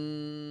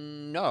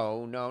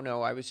 No.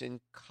 I was in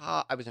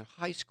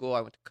high school.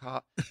 I went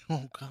to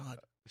Oh God.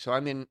 So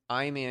I'm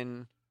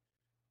in.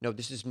 No,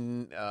 this is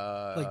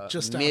Like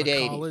just out of mid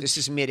 '80s. college? This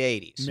is mid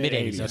 '80s.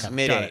 Mid-80s, okay.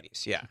 Mid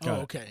 '80s. Yeah.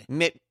 Oh, okay.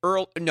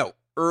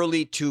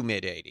 Early to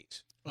mid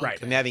 '80s. Right.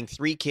 Okay. I'm having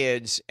 3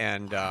 kids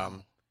and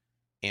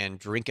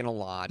drinking a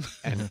lot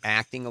and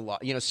acting a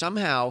lot.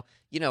 Somehow,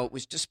 it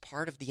was just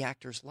part of the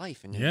actor's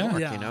life in New Yeah.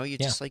 York. Yeah. You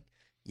just like,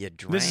 you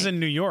drink. This is in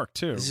New York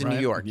too. This is in right?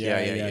 New York.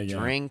 Yeah. You yeah.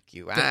 drink,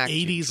 you The act,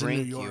 you 80s in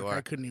drink, New York. you I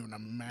are. couldn't even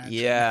imagine.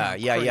 Yeah, how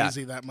yeah.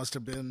 crazy that must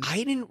have been.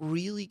 I didn't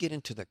really get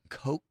into the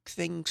Coke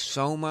thing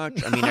so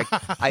much.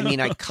 I mean,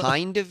 I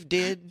kind of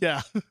did. Yeah.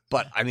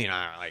 But I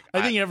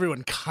think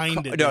everyone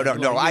kind of.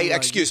 No.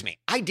 Excuse me.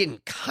 I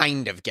didn't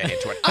kind of get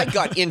into it. I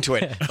got into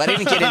it, but I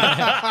didn't get into it.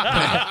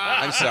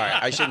 I'm sorry.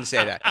 I shouldn't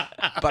say that.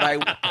 But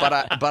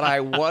I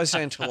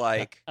wasn't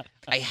like,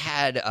 I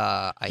had.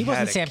 He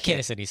wasn't Sam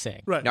Kinison, he's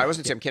saying. Right. No, I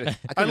wasn't Sam Kinison.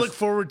 I look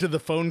forward to the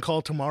phone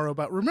call tomorrow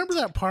about. Remember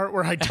that part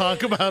where I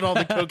talk about all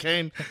the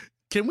cocaine?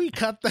 Can we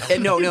cut that?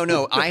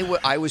 No.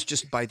 I was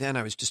just, by then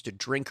I was just a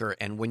drinker,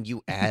 and when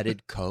you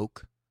added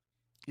Coke,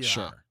 Yeah.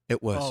 Sure.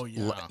 it was, Oh,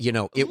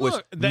 yeah. it was.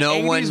 Look, the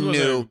No 80s one was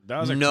knew. that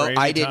was a no, crazy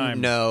I didn't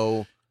time.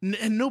 know.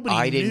 And nobody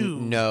I knew.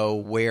 didn't know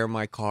where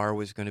my car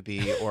was going to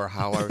be, or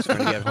how I was going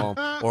to get home,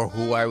 or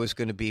who I was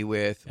going to be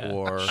with,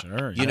 or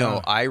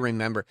Sure, I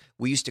remember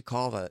we used to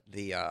call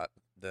the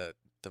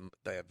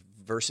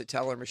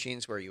Versateller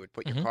machines where you would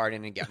put your card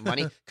in and get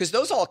money, because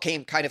those all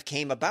came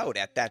about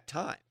at that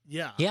time.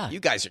 Yeah. Yeah. You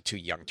guys are too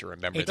young to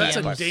remember That's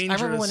that. a but- dangerous.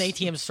 I remember when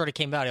ATMs sort of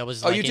came out. I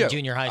was Oh, like you in do?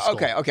 junior high school.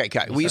 Okay.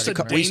 We used to It's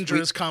a call we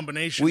dangerous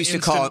combination. used to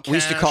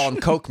call them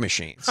Coke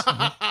machines.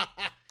 I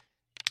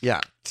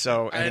Yeah.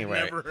 So had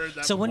anyway. never heard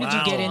that. So when did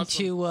you get Wow.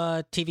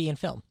 into TV and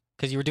film?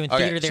 Because you were doing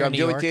Okay, theater there so in I'm New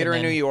doing York. theater and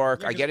in New then-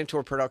 York. I get into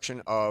a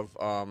production of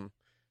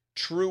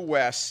True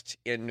West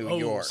in New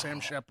York. Sam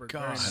Shepard.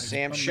 God. Very nice.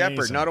 Sam Amazing.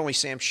 Shepard, not only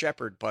Sam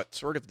Shepard, but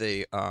sort of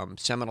the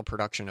seminal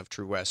production of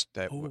True West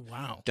that Oh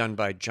wow. done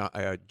by John.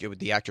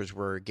 The actors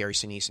were Gary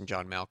Sinise and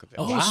John Malkovich.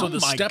 Oh, Wow. so the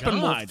My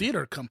Steppenwolf God.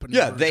 Theater Company.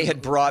 Yeah, they had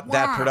version. brought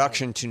that Wow.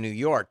 production to New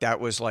York. That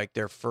was like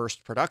their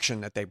first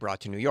production that they brought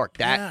to New York.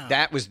 Yeah.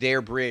 That was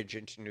their bridge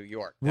into New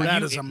York.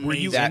 That is Were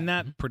you amazing. in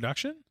that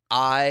production?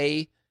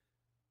 I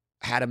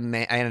had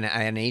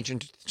an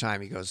agent at the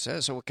time. He goes,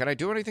 "So can I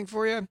do anything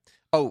for you?"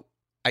 Oh,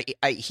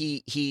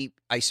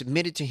 I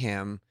submitted to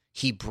him.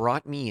 He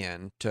brought me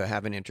in to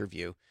have an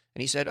interview,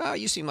 and he said, "Oh,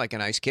 you seem like a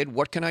nice kid.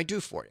 What can I do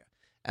for you?"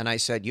 And I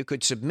said, "You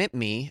could submit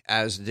me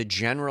as the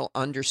general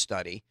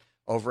understudy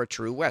over at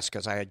True West,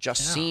 because I had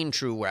just seen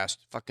True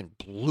West. Fucking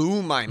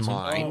blew my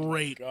mind.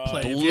 Great God.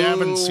 play. If you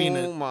haven't seen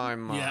Blew it, my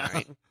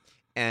mind."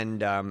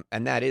 And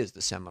that is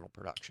the seminal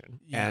production,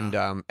 Yeah.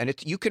 and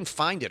it's, you can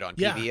find it on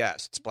Yeah.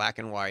 PBS. It's black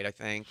and white, I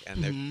think,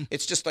 and Mhm.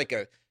 it's just like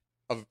a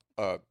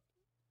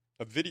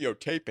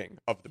videotaping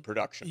of the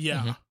production.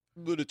 yeah.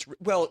 But it's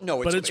well,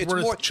 no, But it's it's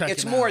worth more. checking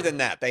It's more out. than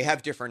that. They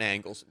have different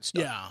angles and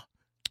stuff. Yeah.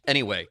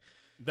 Anyway,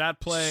 That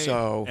play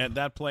So-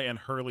 and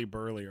Hurley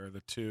Burley are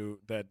the two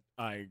that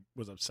I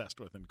was obsessed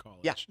with in college.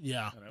 Yeah.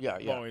 Yeah. And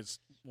I've Yeah. always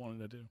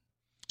wanted to do.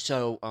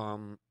 so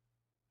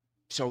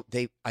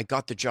I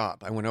got the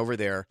job. I went over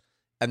there,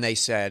 and they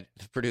said,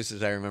 the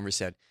producers I remember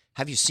said,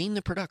 "Have you seen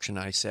the production?"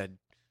 I said,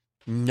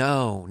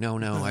 No.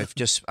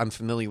 I'm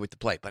familiar with the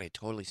play, but I had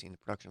totally seen the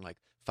production like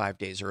 5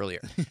 days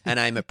earlier, and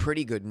I'm a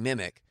pretty good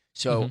mimic.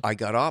 So I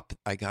got up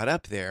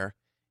there,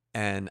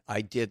 and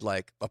I did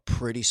like a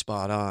pretty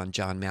spot on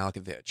John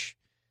Malkovich,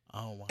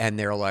 Oh, wow. and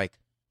they're like,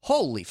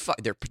 "Holy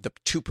fuck!" They're the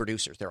two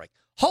producers. They're like,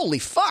 "Holy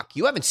fuck!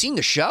 You haven't seen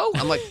the show?"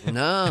 I'm like,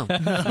 "No.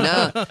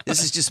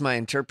 This is just my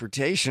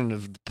interpretation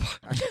of the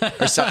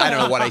part." Or so, I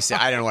don't know what I said.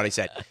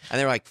 And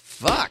they're like,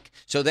 "Fuck!"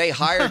 So they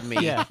hired me.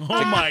 Yeah.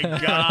 Oh my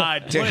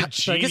God! What a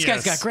Like, this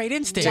guy's got great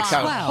instincts. to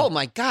go, Wow. "Oh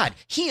my God,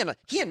 he and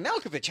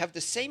Malkovich have the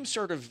same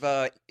sort of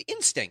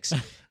instincts."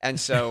 And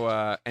so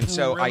I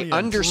Brilliant,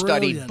 understudied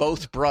brilliant.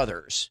 both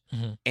brothers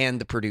Mhm. and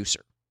the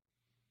producer.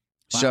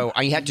 So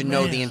I had to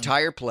know the Man.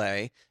 entire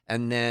play,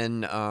 and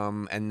then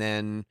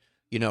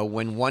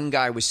when one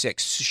guy was sick,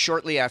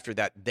 shortly after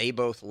that, they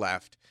both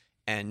left,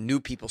 and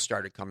new people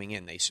started coming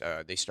in. They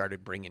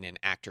started bringing in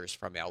actors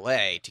from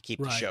L.A. to keep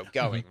the Right. show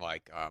going,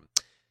 like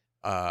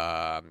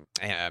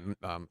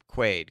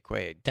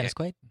Quaid,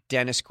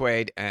 Dennis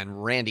Quaid?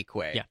 and Randy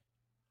Quaid. Yeah.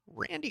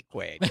 Randy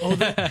Quaid. Oh,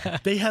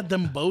 they had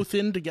them both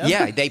in together?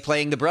 Yeah, they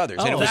playing the brothers,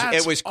 and Oh, it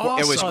that's was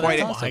awesome. quite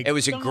Oh, it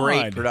was a God.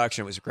 great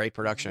production. It was a great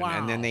production,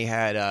 and then Wow. they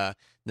had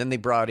then they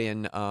brought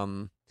in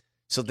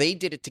so they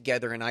did it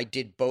together, and I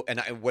did both.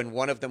 And when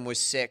one of them was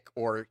sick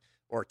or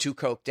too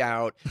coked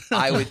out,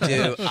 I would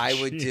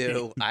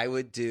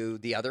do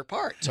the other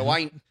part. So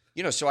I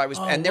was,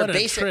 Oh, and they're what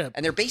a trip.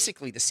 they're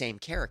basically the same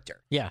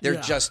character. Yeah. They're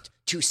Yeah. just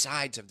two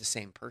sides of the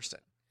same person.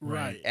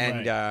 Right.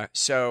 And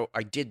so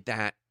I did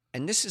that.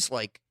 And this is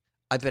like,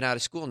 I've been out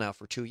of school now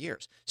for 2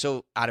 years.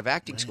 So out of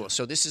acting school.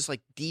 So this is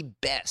like the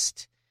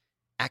best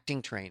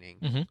acting training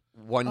Mhm.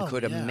 one Oh,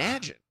 could yeah.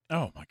 imagine.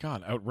 Oh my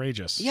God!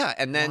 Outrageous. Yeah.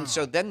 And then, Wow.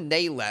 so then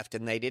they left,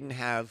 and they didn't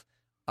have,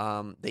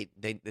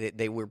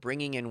 they were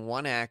bringing in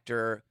one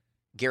actor,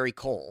 Gary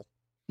Cole.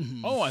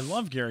 Mhm. Oh, I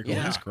love Gary Cole.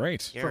 Yeah. He's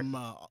great. Gary- From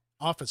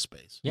Office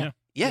Space. Yeah.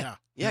 Yeah.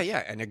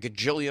 And a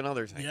gajillion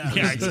other things. Yeah.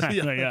 Yeah, exactly.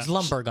 Yeah. It's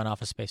Lumberg on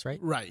Office Space, right?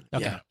 Right.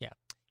 Okay. Yeah.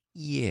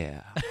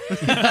 Yeah.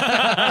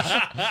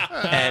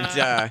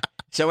 And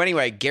so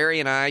anyway, Gary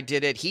and I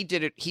did it. He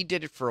did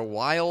it for a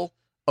while.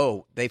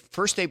 Oh, they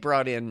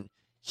brought in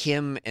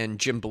him and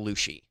Jim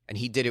Belushi, and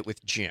he did it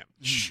with Jim.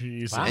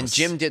 Jesus. Wow. And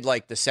Jim did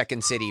like the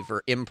Second City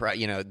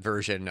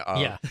version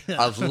of, Yeah.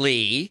 of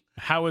Lee.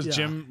 How was Yeah.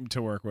 Jim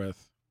to work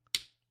with?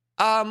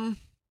 I'll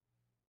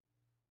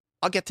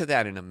get to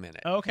that in a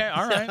minute. Okay,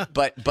 all right.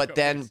 But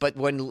then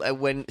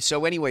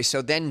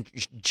then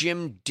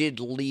Jim did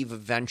leave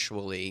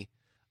eventually.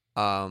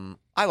 I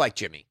like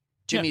Jimmy.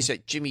 Jimmy's a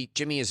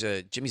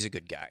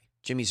good guy.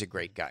 Jimmy's a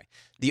great guy.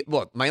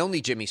 My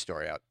only Jimmy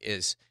story out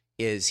is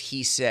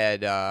he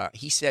said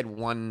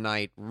one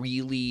night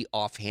really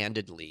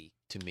offhandedly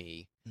to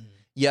me,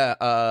 "Yeah,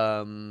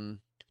 don't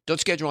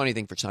schedule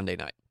anything for Sunday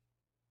night."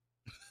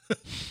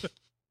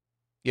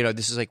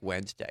 This is like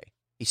Wednesday.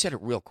 He said it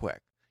real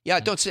quick. Yeah,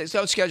 don't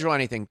schedule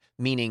anything,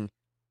 meaning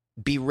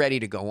be ready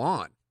to go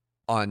on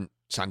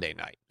Sunday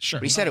night. Sure.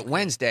 But he said it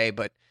Wednesday,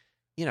 but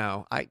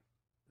I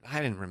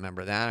didn't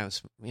remember that. I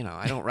was,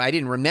 I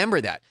didn't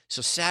remember that.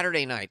 So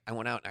Saturday night, I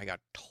went out and I got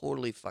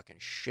totally fucking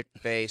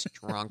shit-faced,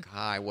 drunk,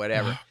 high,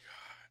 whatever.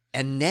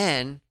 And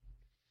then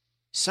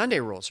Sunday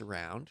rolls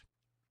around,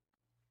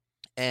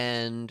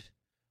 and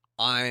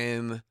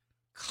I'm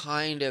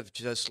kind of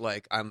just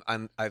like I'm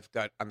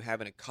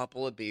having a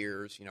couple of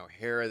beers,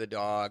 hair of the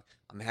dog.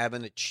 I'm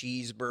having a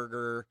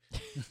cheeseburger,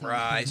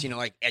 fries,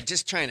 like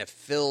just trying to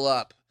fill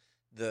up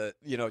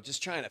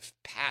just trying to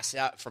pass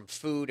out from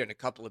food and a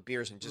couple of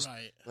beers and just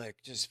Right.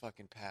 just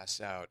fucking pass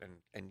out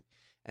and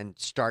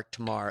start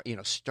tomorrow.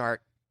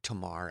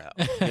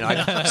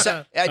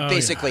 I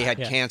basically had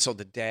canceled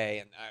the day,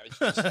 and I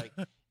was just like,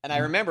 and I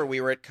remember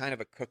we were at kind of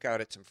a cookout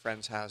at some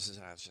friends' houses,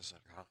 and I was just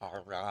like,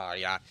 oh,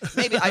 yeah.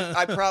 Maybe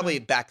I probably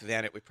back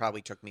then it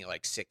probably took me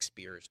like 6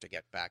 beers to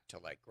get back to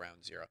like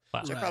ground zero.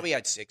 Wow. So I Right. probably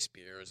had 6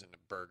 beers and a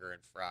burger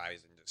and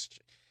fries and just,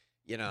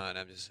 and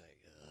I'm just like,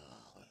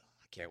 oh, I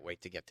can't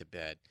wait to get to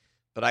bed.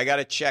 But I got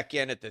to check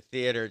in at the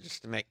theater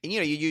just to make,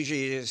 you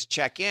usually just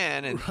check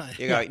in and Right.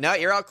 you go, no,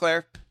 you're all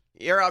clear.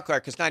 You're all clear,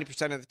 because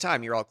 90% of the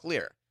time you're all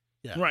clear.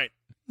 Yeah. Right.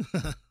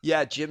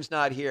 Yeah, Jim's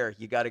not here.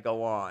 You got to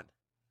go on.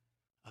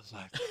 I was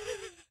like,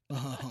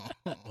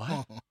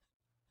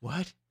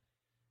 what?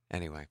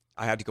 Anyway,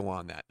 I had to go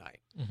on that night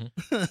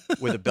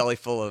with a belly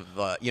full of,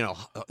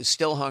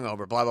 still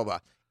hungover, blah, blah, blah.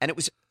 And it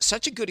was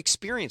such a good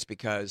experience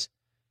because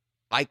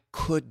I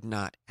could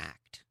not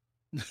act.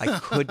 I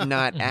could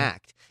not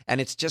act. And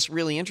it's just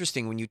really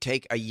interesting when you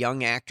take a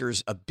young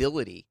actor's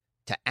ability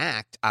to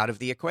act out of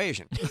the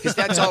equation, because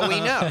that's all we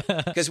know.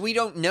 Because we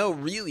don't know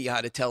really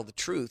how to tell the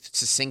truth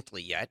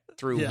succinctly yet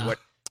through Yeah.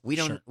 we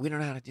don't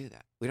know how to do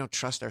that. We don't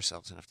trust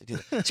ourselves enough to do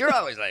that. So you're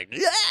always like,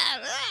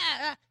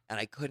 and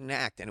I couldn't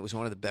act, and it was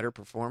one of the better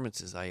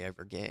performances I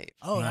ever gave.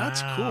 Oh,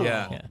 that's cool.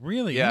 Yeah.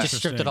 Really? Yeah. Just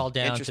stripped it all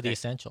down to Interesting. the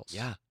essentials.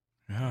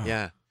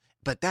 Yeah.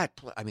 But there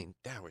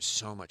was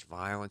so much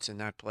violence in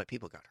that play.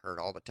 People got hurt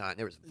all the time.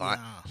 There was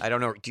violence. Yeah. I don't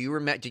know. Do you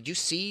remember? Did you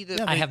see the?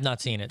 Yeah, I have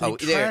not seen it. They Oh,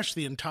 there- trashed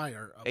the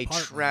entire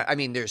apartment. I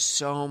mean, there's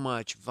so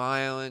much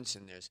violence,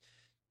 and there's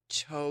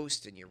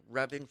toast, and you're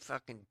rubbing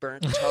fucking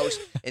burnt toast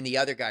in the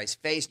other guy's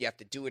face. You have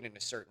to do it in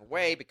a certain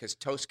way because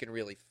toast can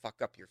really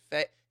fuck up your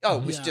face. Oh,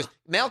 it was Yeah. just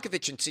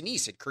Malkovich and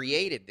Sinise had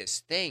created this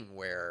thing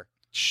where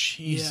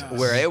Jesus.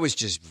 Yeah. it was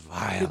just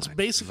violent. It's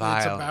basically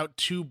violent. it's about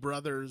two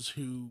brothers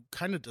who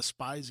kind of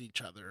despise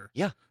each other.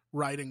 Yeah.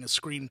 Writing a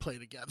screenplay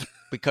together.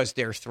 because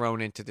they're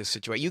thrown into this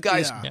situation. You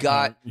guys Yeah.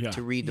 got Yeah.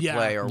 to read the Yeah.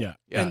 play, or Yeah.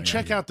 And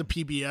check out the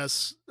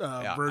PBS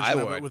I version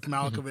of would. it with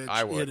Malkovich.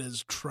 I would. It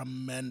is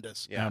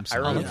tremendous. Yeah,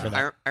 Absolutely. I'll look for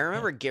that. I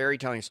remember Gary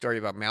telling a story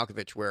about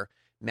Malkovich where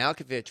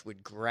Malkovich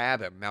would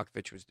grab him.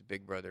 Malkovich was the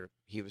big brother.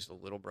 He was the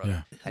little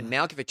brother. Yeah. And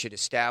Malkovich had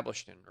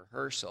established in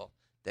rehearsal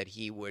that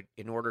he would,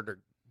 in order to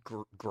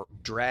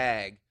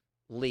drag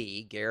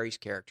Lee, Gary's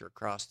character,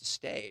 across the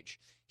stage,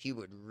 he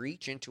would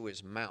reach into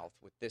his mouth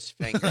with this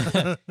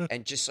finger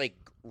and just like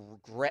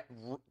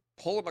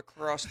pull him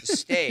across the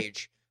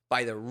stage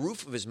by the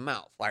roof of his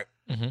mouth, like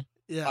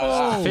Yeah.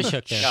 Oh, Fish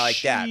hook there. yeah,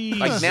 like that.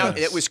 Like now,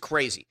 Jesus. it was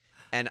crazy.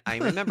 And I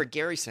remember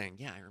Gary saying,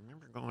 "Yeah, I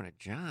remember going to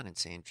John and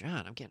saying,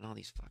 John, I'm getting all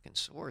these fucking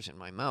sores in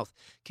my mouth.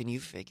 Can you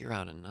figure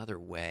out another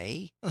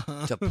way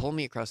to pull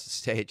me across the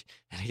stage?"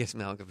 And I guess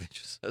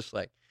Malkovich was just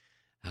like,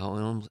 how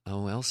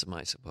else am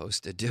I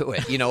supposed to do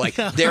it? You know, like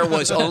there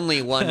was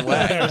only one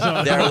way.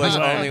 There was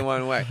only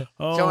one way.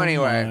 Oh So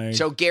anyway, my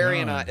so Gary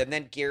and God.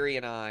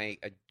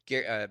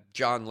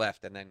 John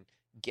left, and then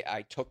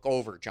I took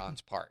over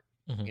John's part.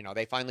 Mhm. You know,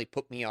 they finally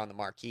put me on the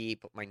marquee,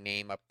 put my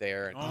name up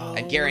there, and, Oh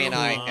and Gary and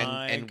I,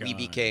 my and we God.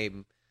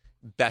 became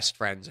best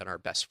friends and are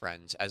best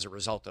friends as a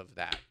result of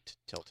that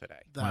till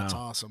today. That's Wow.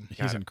 awesome.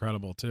 He's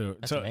incredible too.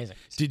 That's so, amazing.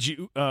 did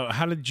you?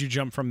 How did you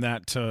jump from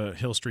that to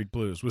Hill Street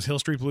Blues? Was Hill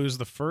Street Blues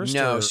the first?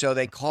 No, or- so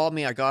they called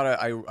me. I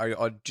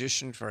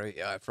auditioned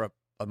for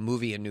a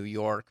movie in New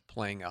York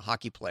playing a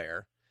hockey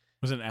player.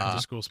 was it an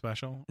after-school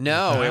special?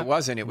 No, Was it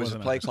wasn't. It was a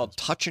wasn't play after called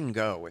school. Touch and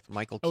Go with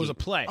Michael Oh, it was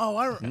Keaton. a play.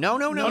 Oh, No,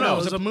 no, it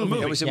was a movie.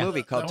 It was a Yeah.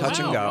 movie called That Touch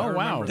and was- Go. I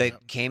remember They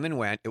that. came and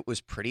went. It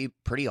was pretty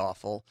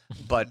awful,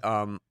 but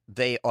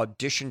they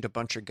auditioned a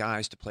bunch of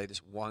guys to play this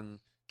one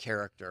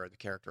character, the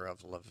character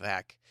of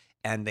Levesque,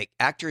 and the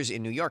actors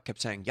in New York kept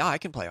saying, "Yeah, I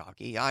can play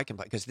hockey. Yeah, I can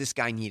play," because this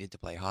guy needed to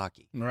play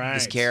hockey. Right.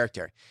 This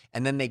character,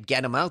 and then they'd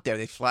get him out there.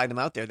 They'd fly them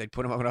out there. They'd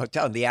put him up in a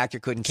hotel, and the actor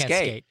couldn't Can't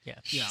skate. skate. Yeah.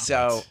 Yeah.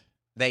 So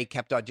they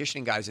kept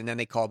auditioning guys, and then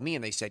they called me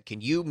and they said,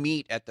 "Can you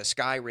meet at the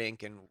sky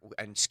rink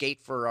and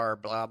skate for our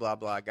blah blah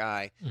blah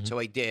guy?" Mhm. So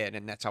I did,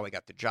 and that's how I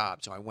got the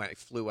job. So I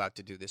flew out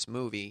to do this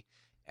movie,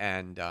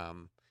 and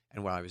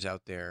while I was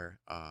out there,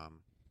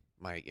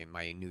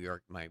 my New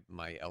York, my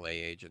LA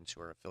agents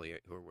who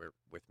were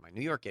with my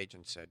New York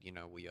agents said, "You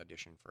know, we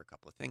auditioned for a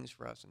couple of things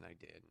for us," and I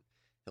did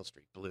Hill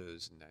Street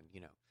Blues, and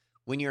then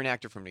when you're an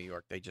actor from New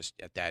York, they just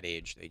at that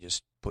age they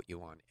just put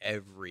you on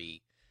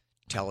every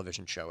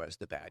television show as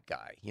the bad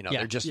guy. Yeah.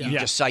 They're just Yeah. you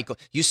just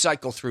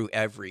cycle through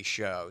every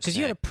show. Because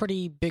you had a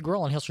pretty big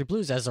role in Hill Street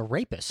Blues as a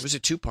rapist. it was a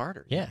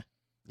two-parter. Yeah.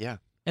 Yeah.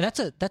 And that's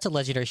a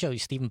legendary show.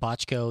 Stephen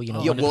Bochco, Yeah,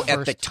 one of well, the at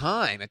first. the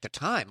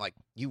time, like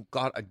you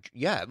got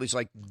it was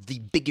like the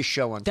biggest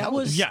show on That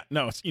television. was- Yeah,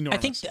 no, it's I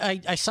enormous.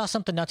 think I saw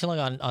something not too long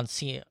on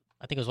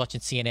I think I was watching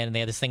CNN, and they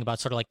had this thing about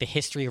sort of like the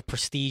history of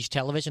prestige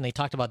television. They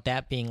talked about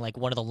that being like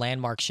one of the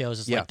landmark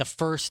shows. It's Yeah. like the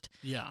first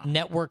Yeah.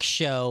 network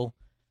show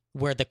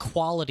where the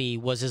quality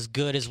was as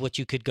good as what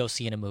you could go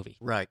see in a movie.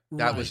 Right.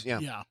 That Right. was Yeah.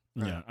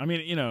 Yeah, I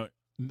mean,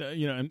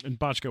 and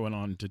Bochco went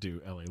on to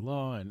do L.A.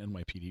 Law and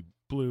NYPD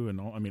Blue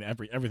and all. I mean,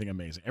 everything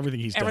amazing.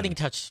 Everything he's Everything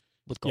done. touched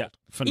with gold. Yeah,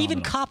 phenomenal.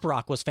 Even Cop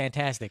Rock was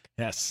fantastic.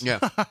 Yes. Yeah.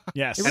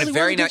 Yes. It And really a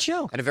very was a good nice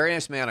show. and a very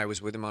nice man. I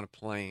was with him on a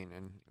plane,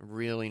 and a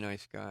really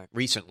nice guy.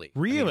 Recently,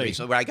 Really?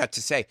 recently, where I got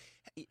to say,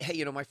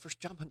 "Hey, my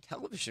first job on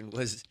television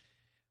was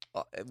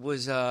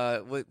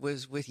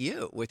with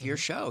you, with your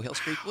show, Hill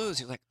Street Blues."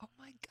 He was like, "Oh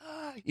my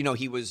god!"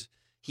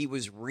 He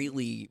was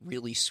really,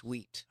 really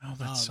sweet. Oh,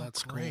 that's so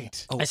that's cool.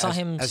 great. Oh, I saw as-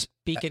 him as,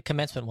 speak at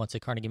commencement once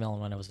at Carnegie Mellon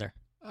when I was there.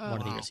 Oh, One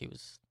of the wow. years he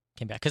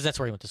came back because that's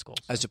where he went to school.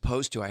 As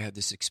opposed to, I had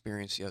this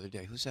experience the other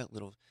day. Who's that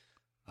little?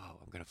 Oh,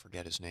 I'm gonna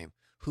forget his name.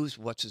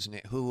 What's his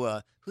name?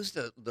 Who's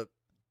the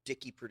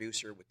dicky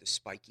producer with the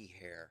spiky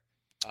hair?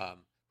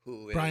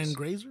 Who is Brian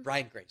Grazer?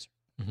 Brian Grazer.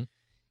 Mhm.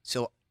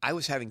 So I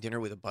was having dinner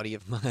with a buddy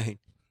of mine.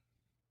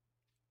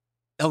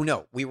 Oh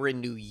no, we were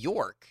in New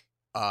York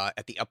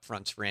at the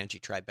upfronts for Angie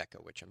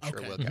Tribeca, which I'm sure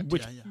Okay. we'll get to.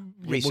 Which Yeah, yeah.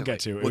 we'll Recently. get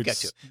to. We'll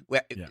get It's- to.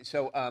 Well, yeah.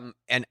 So,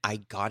 and I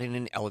got in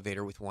an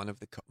elevator with one of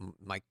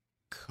my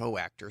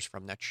co-actors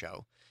from that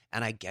show,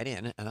 and I get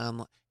in,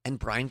 and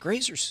Brian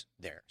Grazer's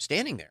there,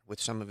 standing there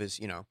with some of his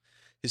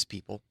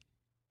people,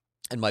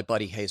 and my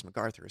buddy Hayes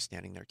MacArthur is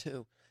standing there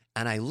too,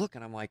 and I look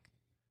and I'm like,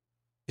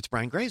 it's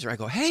Brian Grazer. I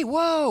go, "Hey,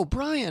 whoa,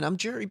 Brian, I'm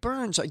Jere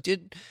Burns.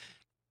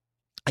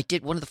 I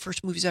did one of the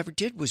first movies I ever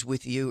did was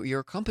with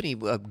your company,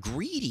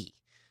 Greedy.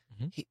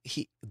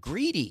 He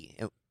Greedy,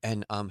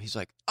 and he's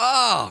like,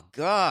 oh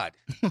God.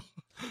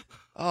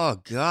 Oh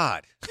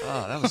God!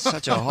 Oh, that was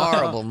such a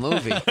horrible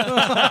movie.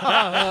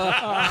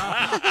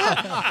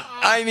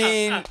 I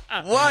mean,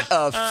 what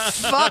a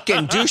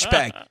fucking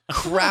douchebag!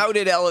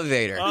 Crowded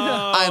elevator.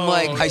 I'm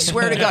like, I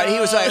swear to God, he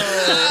was like,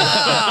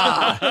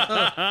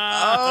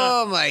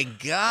 oh my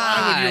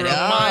God!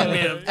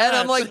 And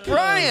I'm like,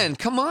 Brian,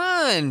 come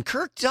on!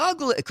 Kirk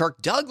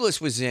Douglas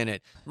was in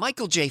it.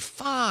 Michael J.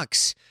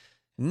 Fox,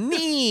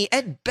 me,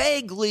 Ed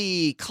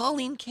Begley,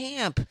 Colleen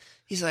Camp.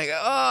 He's like,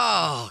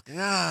 oh,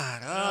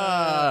 God.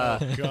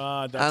 Oh,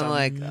 God. That's I'm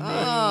like,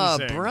 oh,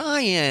 amazing.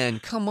 Brian,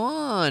 come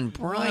on,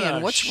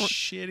 Brian. What's wrong?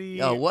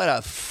 shitty? Oh, what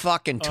a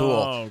fucking tool.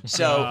 Oh,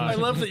 so I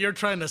love that you're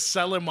trying to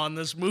sell him on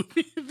this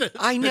movie.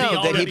 I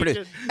know that he produced.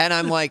 did. And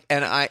I'm like,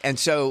 and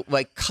so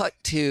like cut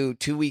to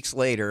 2 weeks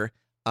later,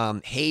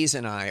 Hayes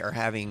and I are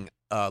having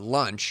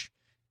lunch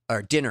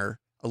or dinner,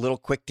 a little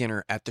quick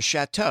dinner at the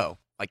Chateau.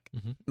 Like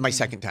my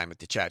second time at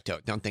the Chateau.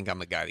 Don't think I'm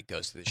the guy that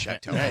goes to the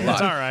Chateau a lot.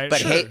 It's all right. But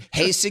sure.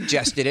 Hayes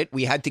suggested it.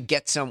 We had to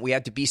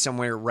be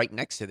somewhere right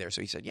next to there.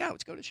 So he said, yeah,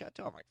 let's go to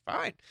Chateau. I'm like,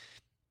 fine.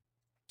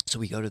 So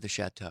we go to the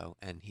Chateau,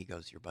 and he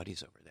goes, your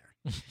buddy's over there.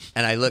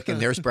 And I look, and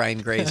there's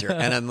Brian Grazer.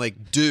 And I'm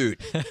like,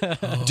 dude,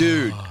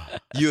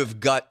 you have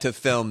got to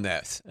film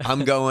this.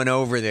 I'm going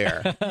over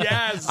there.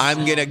 Yes.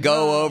 I'm going to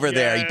go over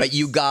there, Yes. but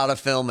you got to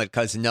film it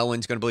because no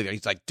one's going to believe it.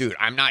 He's like, dude,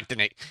 I'm not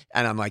going to.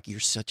 And I'm like, you're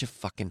such a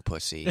fucking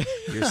pussy.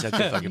 You're such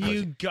a fucking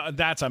pussy.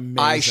 That's amazing.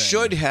 I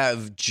should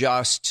have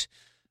just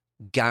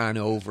gone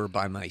over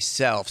by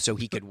myself so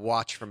he could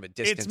watch from a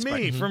distance. It's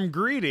me from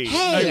Greedy.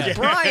 Hey,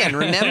 Brian,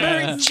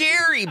 remember?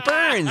 Jere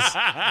Burns.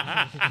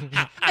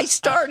 I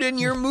starred in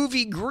your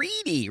movie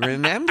Greedy,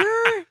 remember?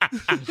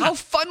 How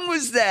fun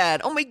was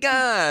that? Oh my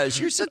gosh,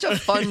 you're such a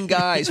fun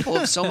guy. He's full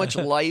of so much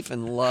life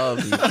and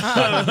love.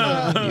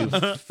 You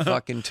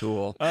fucking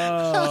tool.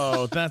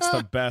 Oh, that's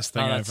the best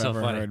thing Oh, I've that's so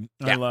ever funny. heard.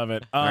 Yeah. I love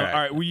it. All right.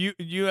 All right.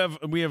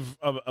 Well, we have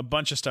a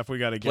bunch of stuff we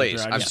got to get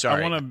Please, through. I'm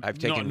sorry. I've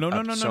taken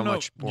up so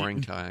much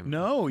boring time.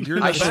 No, you're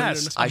the I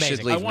best. should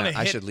Amazing. leave wanna now.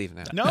 I hit- should leave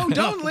now. No,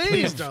 don't leave.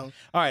 Please don't.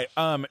 All right.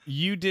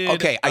 You did.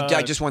 Okay,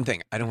 I just one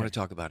thing. I don't want to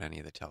talk about any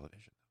of the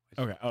television.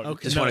 Okay. Oh,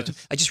 Okay.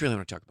 I just really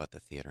want to talk about the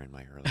theater in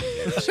my early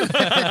years.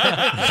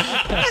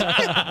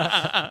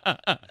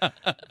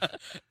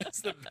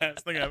 That's the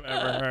best thing I've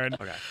ever heard.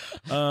 Okay.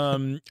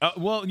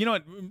 Well, you know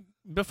what?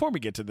 Before we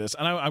get to this,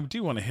 and I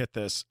do want to hit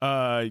this.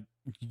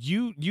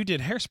 You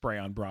did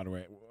Hairspray on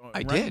Broadway. I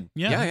right? did.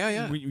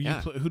 Yeah.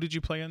 Yeah. Who did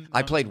you play in?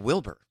 I played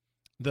Wilbur.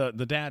 the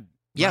dad.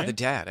 Yeah, right? the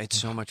dad. It's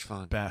so much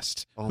fun.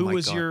 Best. Oh who my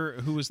was God. your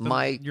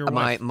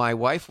wife? My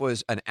wife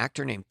was an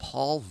actor named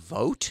Paul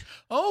Vogt.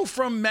 Oh,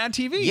 from Mad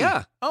TV.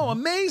 Yeah. Oh,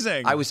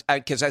 amazing. I was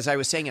because as I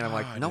was saying it, I'm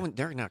like, God. no one,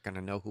 they're not going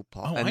to know who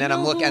Paul. Oh, and I then know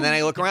I'm looking, who- and then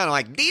I look around, I'm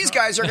like, these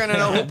guys are going to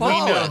know who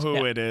Paul we know is.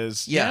 who it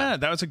is. Yeah.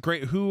 That was a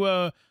great.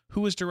 Who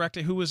was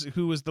directing? Who was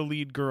the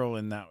lead girl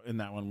in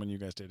that one when you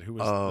guys did? Who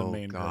was the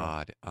main girl?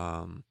 God,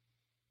 I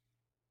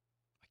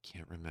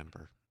can't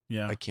remember.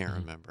 Yeah. I can't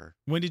remember.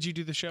 When did you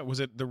do the show? Was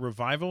it the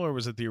revival or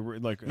was it the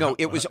like? No,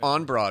 it was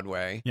on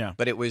Broadway. Yeah.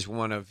 but it was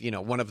one of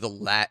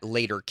the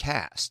later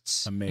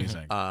casts.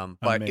 Amazing.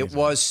 But it Amazing.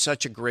 was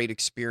such a great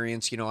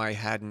experience. I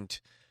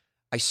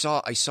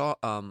saw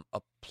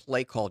a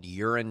play called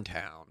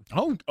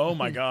Urinetown. Oh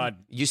my God!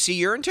 You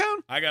see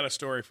Urinetown? I got a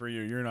story for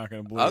you. You're not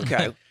going to believe.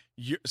 Okay. it.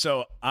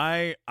 So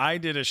I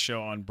did a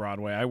show on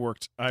Broadway. I was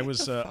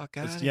the fuck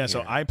outta yeah. So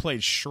here. I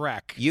played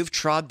Shrek. You've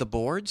trod the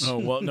boards? Oh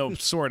well, no,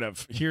 sort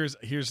of. Here's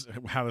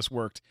how this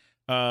worked.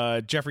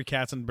 Jeffrey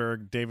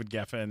Katzenberg, David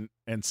Geffen,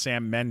 and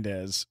Sam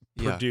Mendes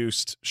Yeah.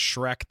 produced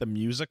Shrek the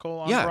musical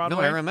on yeah, Broadway.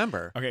 no, I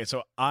remember. Okay,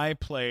 so I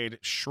played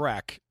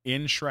Shrek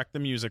in Shrek the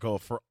musical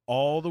for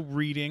all the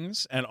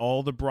readings and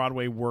all the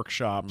Broadway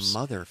workshops,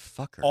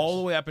 Motherfuckers. all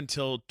the way up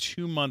until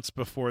 2 months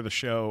before the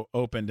show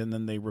opened, and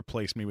then they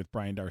replaced me with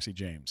Brian Darcy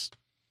James.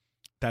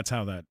 That's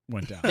how that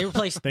went down. They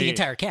replaced the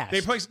entire cast.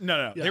 They replaced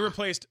no. Yeah. They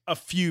replaced a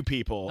few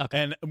people, Okay.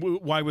 and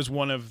I was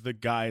one of the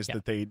guys Yeah.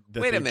 that they.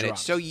 Wait they a minute.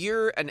 dropped. So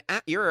you're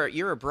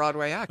a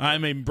Broadway actor.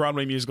 I'm a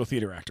Broadway musical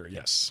theater actor.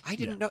 Yes, I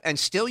didn't know. And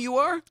still you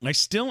are? I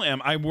still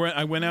am. I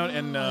went out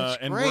and that's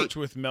and great. worked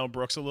with Mel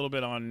Brooks a little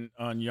bit on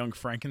Young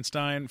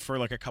Frankenstein for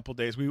like a couple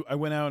days. I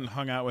went out and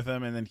hung out with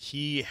him, and then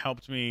he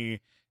helped me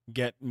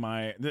get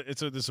my.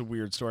 This is a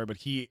weird story, but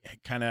he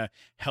kind of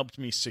helped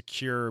me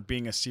secure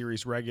being a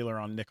series regular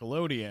on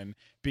Nickelodeon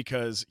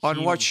because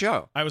On what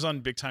show? I was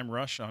on Big Time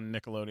Rush on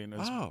Nickelodeon,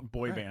 this Oh,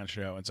 boy great. band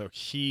show, and so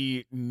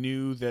he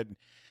knew that,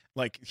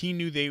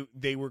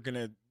 they were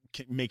gonna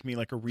make me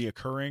like a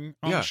reoccurring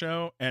on Yeah. the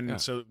show, and Yeah.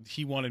 so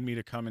he wanted me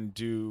to come and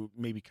do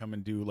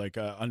like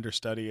a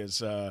understudy as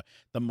the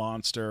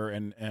monster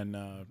and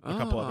a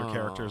couple other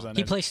characters on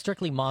He it. plays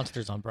strictly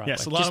monsters on Broadway.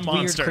 Yes, a lot Just of weird,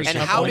 monsters. crazy And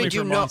Not how only did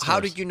you for know? How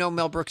monsters. did you know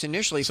Mel Brooks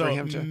initially So for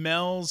him to?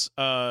 Mel's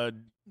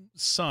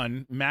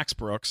son Max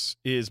Brooks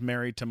is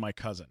married to my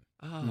cousin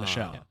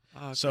Michelle.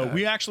 Oh, So good.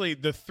 we actually,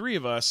 the three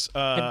of us.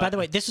 And by the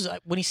way, this is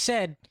when he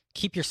said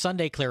keep your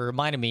Sunday clear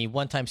reminded me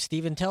one time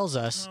Steven tells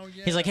us,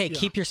 he's like, hey,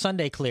 keep your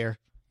Sunday clear.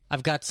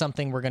 I've got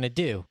something we're going to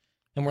do.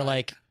 And we're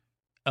like,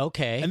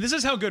 okay. And this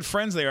is how good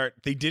friends they are.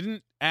 They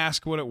didn't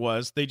ask what it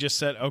was. They just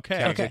said,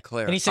 okay. Okay.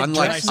 Clear. And he said,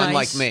 unlike, dress nice.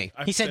 unlike me.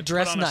 He said,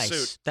 dress put on a nice.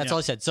 suit. That's all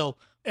he said. So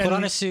put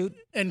on a suit.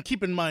 And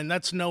keep in mind,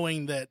 that's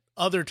knowing that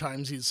other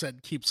times he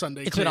said keep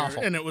Sunday It's clear. been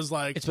awful. And it was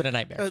like, It's been a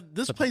nightmare.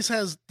 this place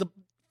has the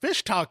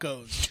fish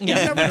tacos.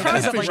 Yeah. I've never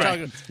tried fish Right.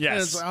 tacos. Yes.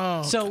 And it's like,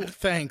 oh, So-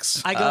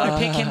 thanks. I go, I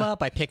pick him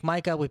up. I pick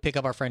Mike up. We pick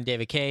up our friend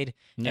David Cade.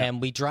 Yeah. And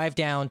we drive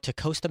down to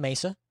Costa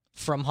Mesa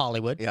from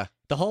Hollywood. Yeah.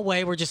 The whole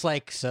way, we're just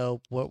like, so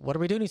what are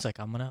we doing? He's like,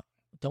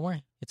 don't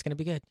worry. It's going to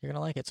be good. You're going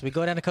to like it. So we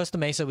go down to Costa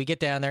Mesa. We get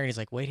down there, and he's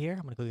like, wait here.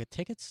 I'm going to go get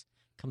tickets.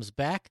 Comes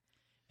back.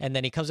 And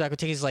then he comes back with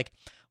tickets. He's like,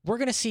 we're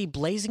going to see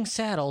Blazing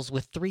Saddles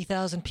with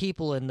 3,000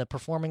 people in the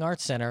Performing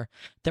Arts Center.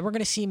 Then we're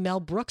going to see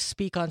Mel Brooks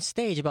speak on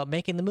stage about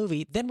making the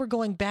movie. Then we're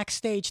going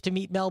backstage to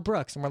meet Mel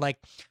Brooks. And we're like,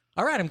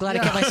 all right, I'm glad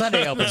I kept my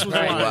Sunday open. This was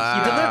Right. wise. Wow.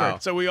 You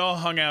delivered. So we all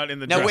hung out in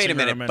the Now dressing wait a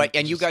minute, room but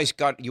and you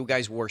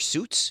guys wore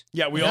suits?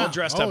 Yeah, we Yeah. all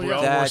dressed Oh, up. We yeah.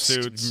 all wore That's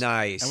suits.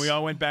 nice. And we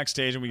all went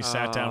backstage and we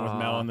sat down with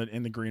Mel Aw.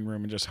 in the green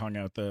room and just hung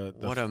out the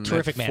What a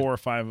Terrific man. 4 or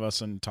 5 of us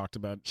and talked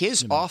about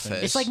His office.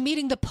 things. It's like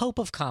meeting the Pope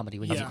of comedy.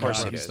 When you Yeah. think Of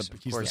course about it it. is.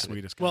 He's course the it is.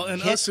 sweetest. Well, guy.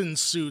 and us in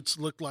suits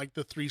looked like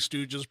the Three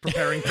Stooges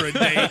preparing for a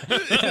date.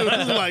 It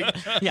was like,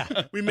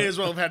 Yeah. we may as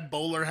well have had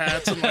bowler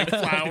hats and like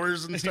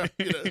flowers and stuff.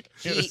 You know.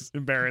 it was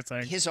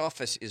embarrassing. His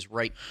office is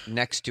right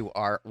next to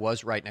our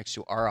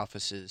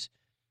offices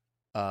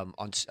on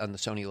the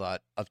Sony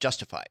lot of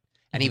Justified,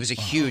 and he was a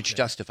huge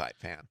Justified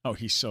fan. Oh,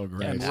 he's so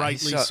great. And Yeah,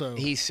 rightly so.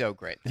 He's so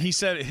great. He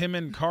said him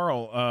and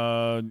Carl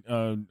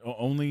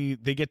only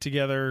they get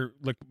together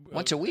like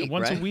Once a week,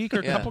 once right? a week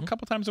or Yeah.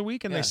 couple times a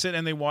week, and Yeah. they sit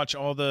and they watch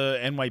all the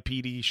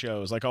NYPD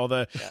shows, like all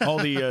the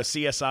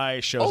CSI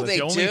shows. Oh, That's they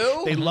the only,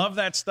 do? They love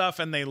that stuff,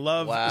 and they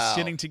love Wow.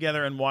 sitting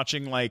together and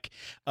watching like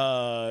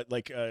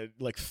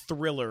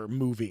thriller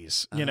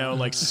movies. You know,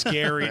 like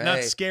scary, not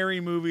Right. scary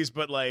movies,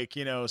 but like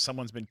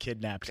someone's been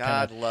kidnapped.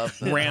 God kind love of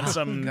them.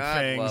 ransom God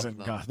things, love and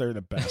them. God, they're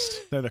the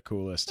best. They're the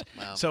coolest.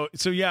 Wow.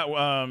 So yeah,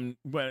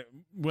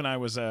 when I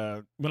was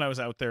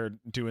out there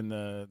doing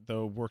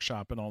the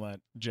workshop and all that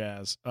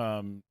jazz,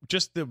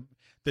 just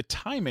the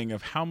timing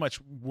of how much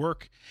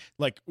work,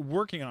 like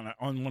working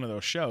on one of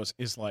those shows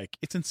is like,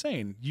 it's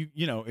insane.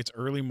 You know, it's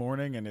early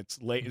morning and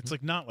it's late. It's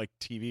like not like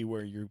TV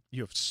where you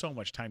have so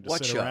much time to What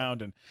sit show?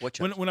 around. And What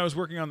show? when I was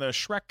working on the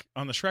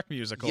Shrek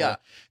musical, Yeah.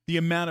 the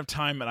amount of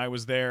time that I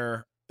was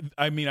there,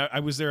 I mean, I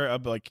was there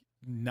like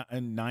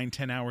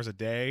 9-10 hours a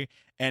day,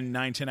 and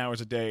 9-10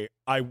 hours a day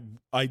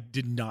I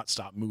did not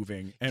stop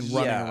moving and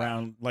running Yeah.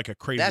 around like a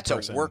crazy That's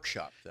person. a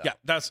workshop, though. Yeah,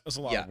 that's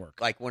a lot yeah. of work.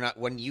 Like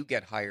when you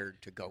get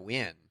hired to go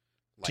in,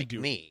 like do-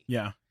 me,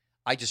 Yeah.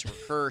 I just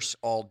rehearse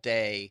all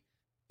day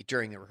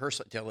during the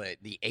rehearsal till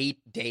the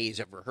 8 days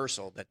of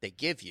rehearsal that they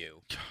give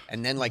you,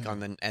 and then like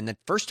the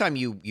first time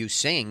you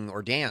sing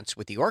or dance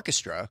with the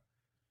orchestra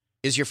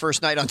is your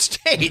first night on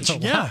stage.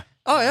 Yeah.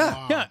 Oh yeah.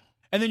 Wow. Yeah.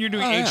 And then you're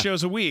doing Oh, 8 yeah.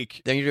 shows a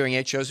week. Then you're doing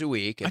 8 shows a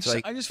week. It's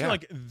I just feel yeah.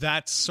 like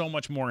that's so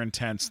much more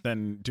intense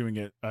than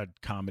doing a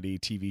comedy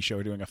TV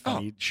show, doing a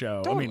funny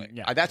show. Totally. I mean,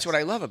 yeah. That's what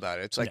I love about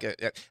it. It's like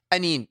I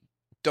mean,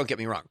 don't get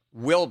me wrong.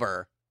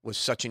 Wilbur was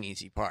such an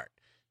easy part.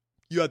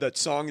 You had that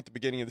song at the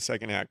beginning of the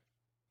second act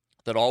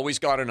that always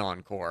got an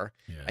encore,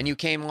 Yeah. and you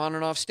came on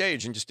and off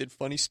stage and just did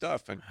funny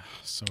stuff. And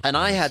So and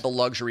I close. had the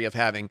luxury of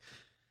having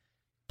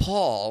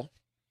Paul,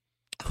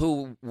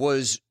 who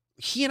was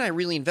he and I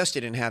really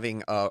invested in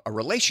having a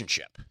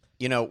relationship.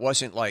 You know, it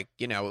wasn't like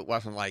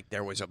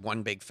there was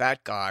one big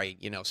fat guy,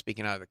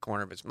 speaking out of the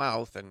corner of his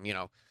mouth and,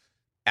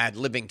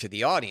 ad-libbing to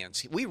the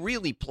audience. We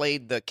really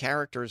played the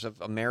characters of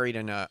a married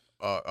and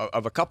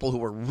of a couple who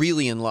were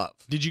really in love.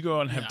 Did you go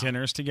out and have Yeah.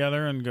 dinners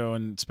together and go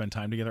and spend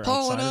time together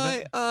Paul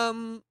outside and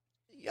of it?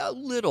 a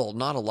little,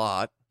 not a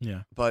lot,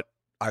 Yeah. but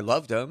I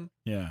loved him.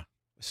 Yeah.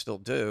 Still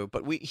do.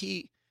 But what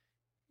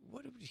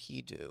did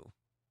he do?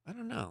 I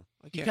don't know.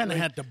 I You can't kind of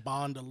really- had to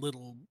bond a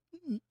little.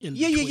 In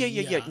Yeah.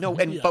 between, No,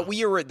 but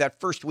we were that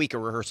first week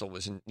of rehearsal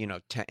was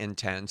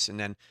intense, and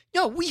then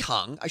we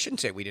hung. I shouldn't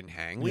say we didn't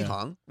hang. We Yeah.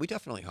 hung. We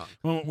definitely hung.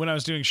 Well, when I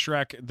was doing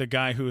Shrek, the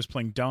guy who was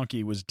playing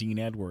Donkey was Dean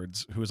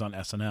Edwards, who was on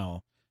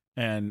SNL.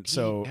 And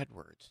so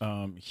Edwards.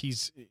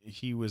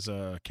 he was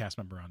a cast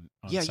member on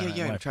Yeah. Saturday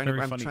Night I'm Live. trying to-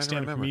 Very I'm funny trying to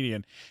stand-up remember.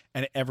 comedian.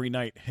 And every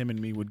night, him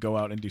and me would go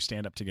out and do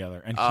stand-up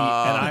together. And he Oh.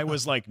 and I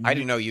was like, I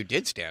didn't know you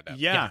did stand up.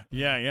 Yeah.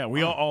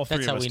 We all three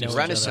That's of how us we do know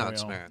stand-up. each other. Renaissance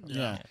We all- man.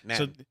 Yeah. Man.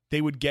 So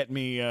they would get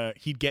me.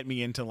 He'd get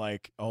me into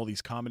like all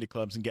these comedy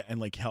clubs and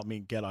like help me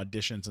get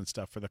auditions and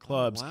stuff for the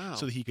clubs, wow.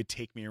 so that he could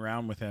take me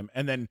around with him.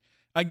 And then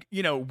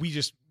we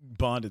just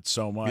bonded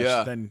so much.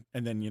 Yeah. Then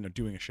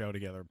doing a show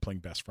together, playing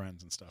best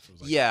friends and stuff. It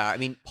was like, Yeah, I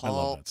mean, I love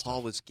Paul that stuff.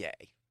 Paul was gay,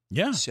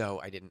 yeah. so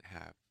I didn't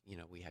have.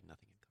 We had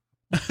nothing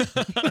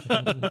in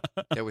common.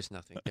 There was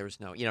nothing. There was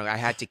no. I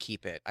had to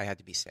keep it. I had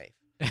to be safe.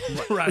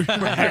 right.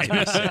 I had to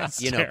be safe. That's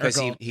Because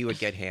hysterical. he would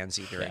get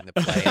handsy during the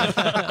play.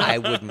 I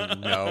wouldn't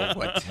know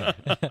what.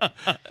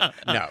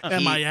 No.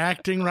 Am I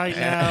acting right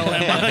now?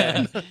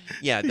 Am I?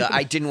 Yeah,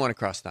 I didn't want to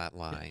cross that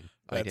line.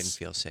 I didn't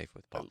feel safe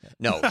with Paul.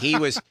 No, he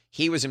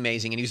was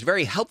amazing, and he was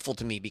very helpful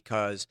to me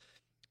because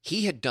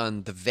he had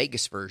done the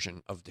Vegas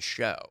version of the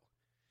show,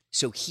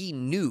 so he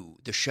knew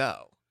the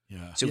show.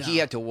 Yeah. So he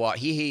had to watch.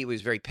 He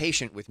was very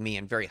patient with me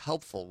and very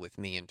helpful with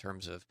me in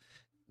terms of,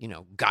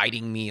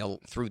 guiding me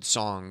through the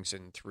songs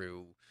and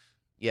through.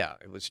 Yeah,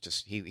 it was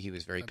just he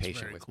was very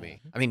patient with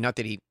me. I mean, not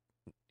that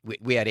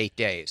we had 8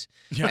 days,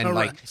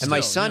 and my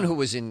son who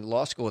was in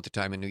law school at the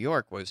time in New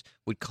York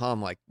would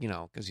come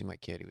because he's my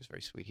kid. He was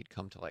very sweet. He'd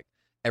come to like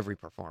every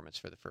performance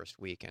for the first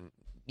week, and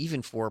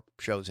even 4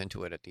 shows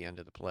into it, at the end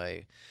of the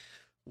play,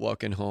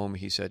 walking home,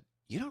 he said,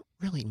 "You don't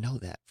really know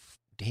that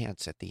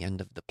dance at the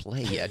end of the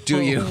play yet, do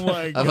you?"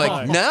 I'm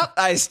like, "No,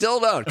 I still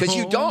don't," because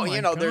you don't.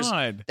 There's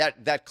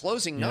that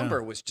closing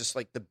number was just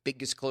like the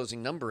biggest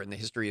closing number in the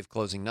history of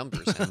closing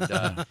numbers,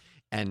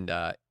 and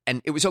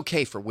it was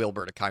okay for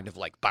Wilbur to kind of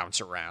like bounce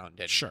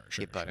around. And, sure.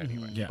 But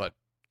anyway, but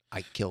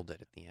I killed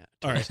it at the end.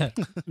 All right,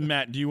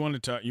 Matt, do you want to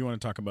talk? You want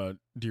to talk about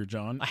Dear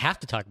John? I have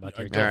to talk about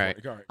Dear John.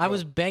 All right. I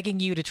was begging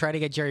you to try to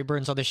get Jere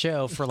Burns on the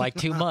show for like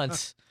 2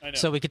 months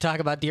so we could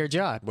talk about Dear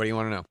John. What do you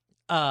want to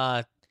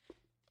know?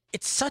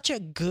 It's such a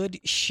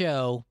good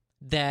show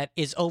that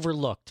is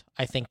overlooked,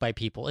 I think, by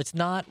people. It's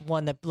not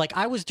one that, like,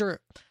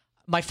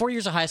 my 4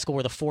 years of high school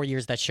were the 4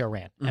 years that show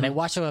ran. And I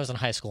watched it when I was in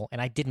high school, and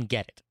I didn't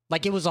get it.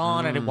 Like, it was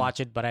on, I didn't watch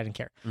it, but I didn't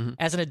care.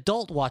 As an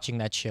adult watching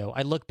that show,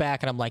 I look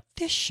back and I'm like,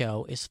 this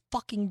show is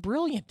fucking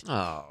brilliant.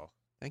 Oh,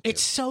 thank you.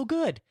 It's so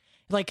good.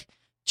 Like,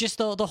 just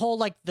the whole,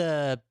 like,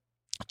 the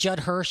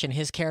Judd Hirsch and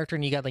his character,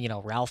 and you got, like,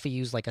 Ralphie,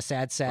 who's like a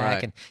sad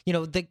sack. Right.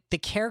 And, the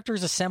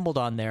characters assembled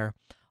on there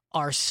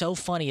are so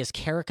funny as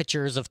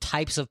caricatures of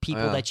types of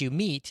people that you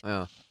meet.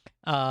 Yeah.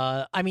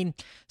 I mean,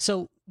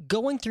 so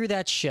going through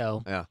that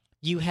show,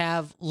 you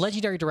have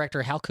legendary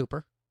director Hal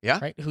Cooper,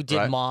 right, who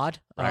did Maude,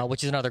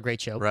 which is another great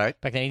show. Right.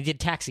 Back then, he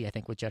did Taxi, I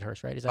think, with Judd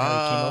Hirsch, right? Is that how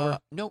he came over?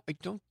 No, I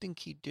don't think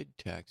he did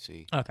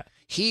Taxi. Okay.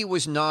 He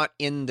was not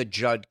in the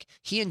Judd.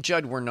 He and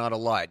Judd were not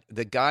allied.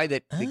 The guy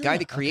that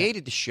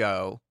created the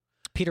show,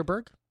 Peter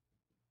Berg?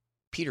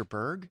 Peter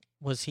Berg?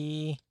 Was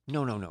he?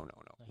 No.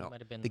 Might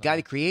have been The guy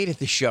that created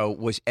the show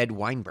was Ed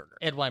Weinberger.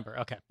 Ed Weinberg,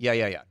 okay.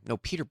 Yeah. No,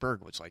 Peter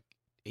Berg was like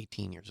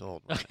 18 years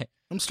old. Okay.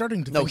 I'm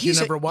starting to think you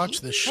never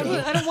watched this show.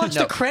 I don't watch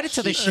the credits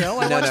of the show.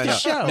 I watched the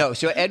show. No,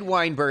 so Ed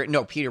Weinberger.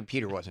 No,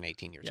 Peter wasn't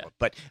 18 years old.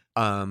 But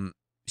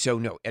so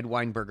no, Ed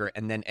Weinberger,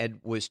 and then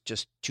Ed was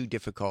just too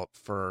difficult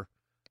for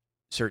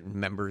certain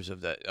members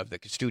of the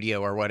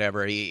studio or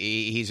whatever.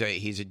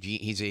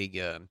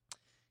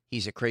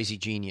 He's a crazy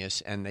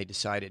genius, and they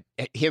decided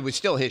it was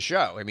still his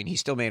show. I mean, he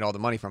still made all the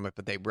money from it,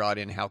 but they brought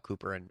in Hal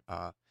Cooper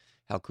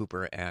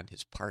and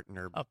his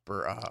partner. I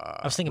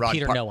was thinking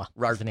Peter Noah.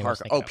 Rod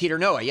Parker. Oh, Peter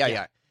Noah.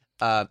 Yeah.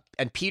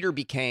 And Peter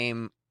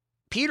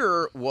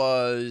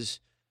was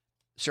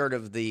sort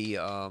of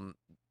the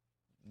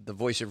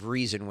voice of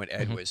reason when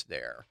Ed was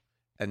there.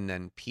 And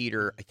then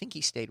Peter, I think he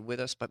stayed with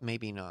us, but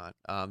maybe not,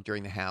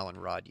 during the Hal and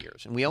Rod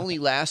years. And we only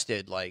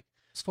lasted like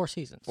It's 4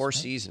 seasons. 4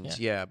 seasons,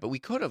 yeah. But we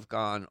could have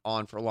gone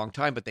on for a long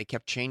time, but they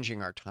kept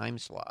changing our time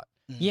slot.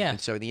 Yeah.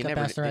 And so you you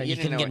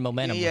couldn't get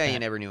momentum. Yeah, you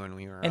never knew when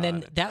we were and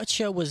then that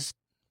show was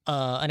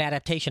an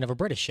adaptation of a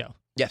British show.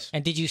 Yes.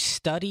 And did you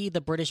study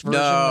the British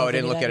version? No, I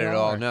didn't look at it at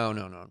all.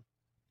 No.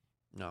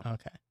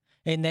 Okay.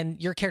 And then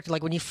your character,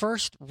 like when you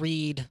first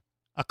read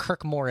a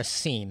Kirk Morris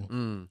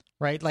scene,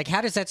 right? Like,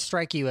 how does that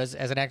strike you as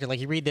an actor?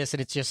 Like, you read this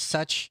and it's just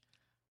such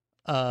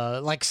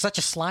a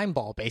slime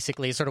ball,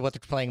 basically, is sort of what they're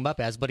playing him up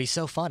as, but he's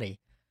so funny.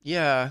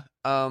 Yeah.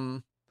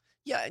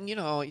 Yeah,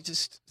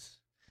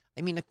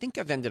 and I think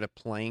I've ended up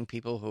playing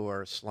people who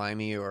are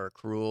slimy or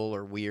cruel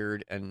or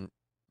weird, and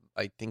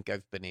I think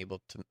I've been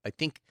able to.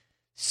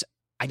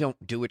 I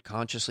don't do it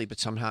consciously, but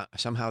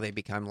somehow they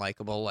become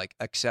likable. Like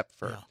except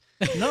for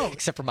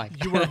except for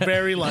Mike, you were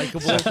very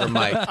likable. Except for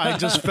Mike, I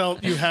just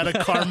felt you had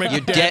a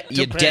karmic debt.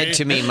 You're dead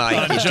to me,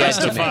 Mike. You're dead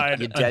to me.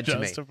 You're dead to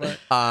me.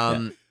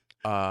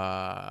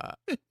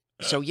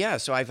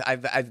 So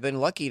I've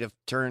been lucky to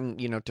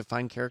to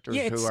find characters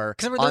who are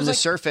on the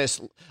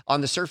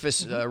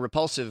surface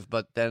repulsive,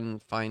 but then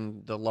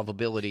find the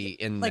lovability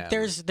in them. Like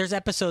there's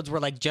episodes where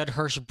like Judd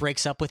Hirsch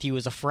breaks up with you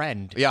as a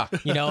friend. Yeah,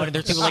 and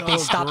there's people like they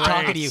stop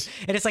talking to you,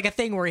 and it's like a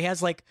thing where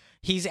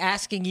he's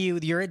asking you.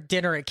 You're at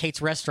dinner at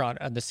Kate's restaurant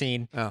on the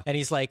scene, and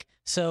he's like,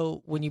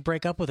 "So when you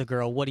break up with a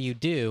girl, what do you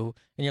do?"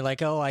 And you're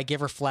like, "Oh, I give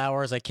her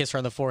flowers, I kiss her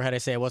on the forehead, I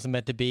say I wasn't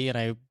meant to be, and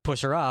I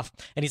push her off."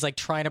 And he's like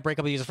trying to break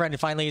up with you as a friend, and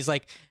finally he's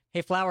like,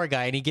 "Hey, flower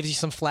guy," and he gives you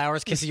some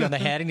flowers, kisses you on the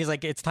head, and he's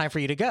like, "It's time for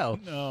you to go."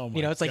 Oh my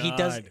it's like God. he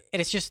does, and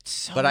it's just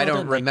so. But I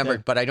don't remember.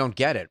 But I don't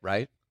get it,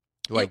 right?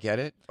 Do I get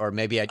it, or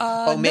maybe I?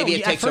 Maybe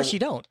it takes. At first you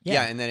don't.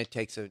 Yeah, and then it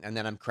takes, and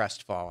then I'm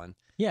crestfallen.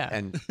 Yeah,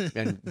 and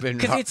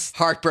it's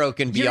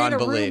heartbroken beyond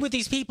belief. You're in a room with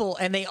these people,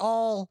 and they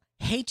all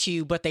hate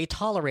you, but they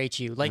tolerate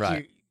you,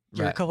 like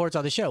your cohorts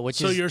on the show.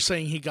 Which you're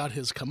saying he got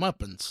his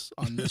comeuppance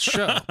on this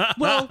show?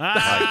 Well,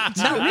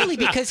 not really,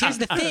 because here's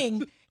the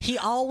thing. he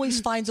always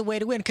finds a way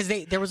to win because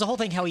there was a whole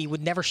thing how he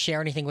would never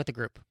share anything with the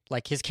group.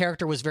 Like his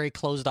character was very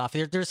closed off.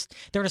 They're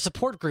in a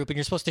support group and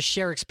you're supposed to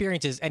share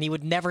experiences, and he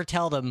would never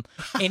tell them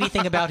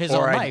anything about his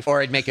own life.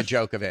 Or he'd make a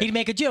joke of it. He'd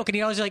make a joke, and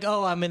he'd always be like,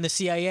 "Oh, I'm in the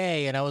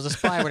CIA and I was a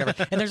spy or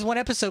whatever." And there's one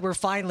episode where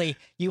finally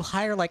you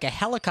hire like a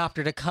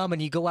helicopter to come,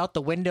 and you go out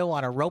the window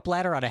on a rope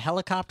ladder on a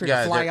helicopter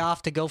to fly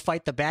off to go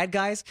fight the bad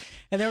guys,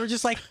 and they were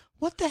just like,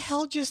 what the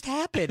hell just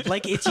happened?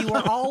 Like you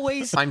are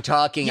always I'm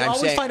talking. You I'm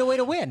always saying, find a way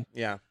to win.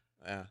 Yeah.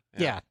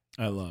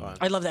 I love it.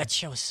 I love that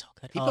show. It's so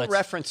good. People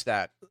reference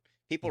that.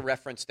 People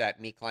reference that,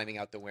 me climbing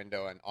out the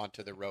window and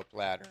onto the rope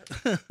ladder.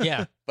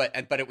 Yeah. But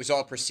it was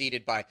all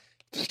preceded by.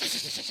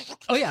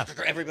 Oh yeah.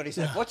 Everybody's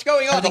like, "What's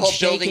going on?" Everything The whole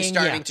building's shaking,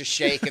 starting to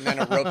shake, and then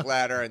a rope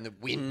ladder, and the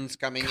wind's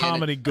coming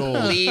Comedy in.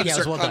 gold. Leaves Yeah, it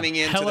was are well done. coming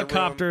in.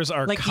 Helicopters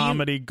are Like, do you-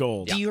 comedy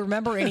gold. Do you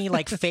remember any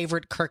like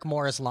favorite Kirk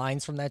Morris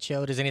lines from that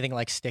show? Does anything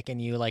like stick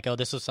in you? Like, oh,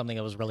 this was something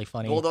that was really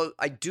funny. Although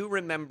I do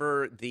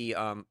remember the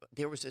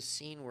there was a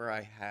scene where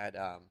I had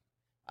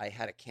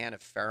a can of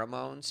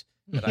pheromones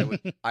that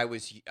I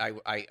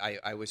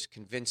was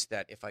convinced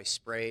that if I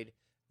sprayed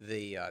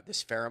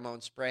this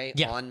pheromone spray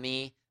on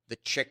me, the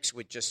chicks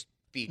would just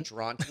be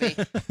drawn to me.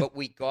 But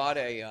we got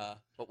a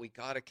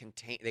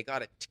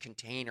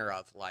container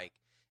of, like,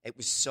 it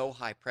was so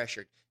high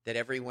pressured that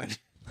every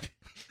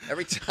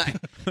time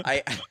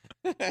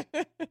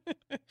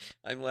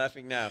I'm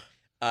laughing now.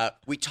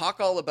 We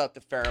talk all about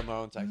the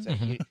pheromones. I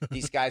said,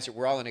 these guys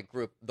we're all in a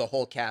group. The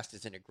whole cast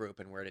is in a group,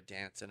 and we're at a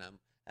dance,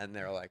 and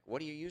they're like,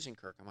 "What are you using,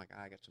 Kirk?" I'm like,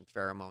 "I got some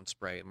pheromone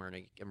spray. I'm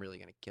really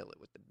gonna kill it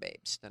with the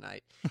babes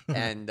tonight."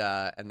 and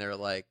they're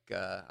like,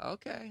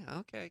 "Okay,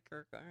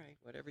 Kirk, all right,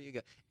 whatever you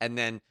got." And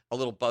then a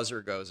little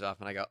buzzer goes off,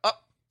 and I go, "Oh,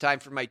 time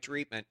for my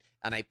treatment."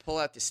 And I pull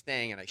out this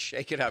thing, and I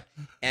shake it up,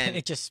 and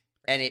it just.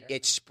 And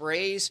it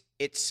sprays.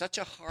 It's such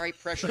a high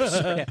pressure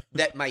spray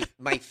that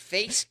my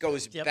face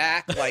goes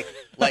back like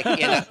I'm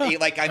in a fight,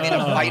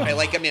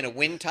 like I'm in a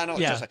wind tunnel.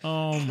 Yeah. Just like,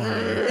 Oh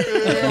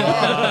my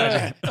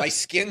God. my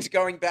skin's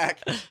going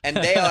back, and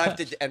they all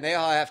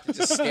have to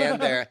just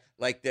stand there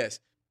like this.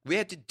 We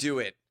had to do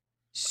it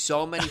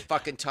so many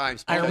fucking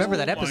times. I remember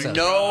that episode.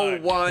 No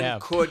one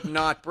could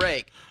not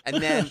break,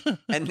 and then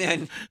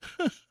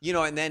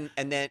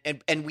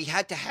we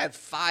had to have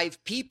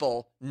 5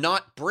 people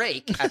not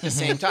break at the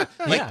same time.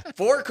 Like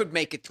 4 could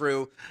make it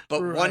through,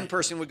 but one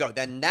person would go.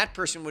 Then that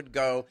person would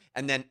go,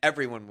 and then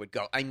everyone would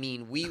go. I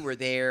mean, we were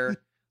there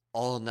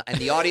all night, and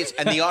the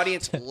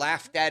audience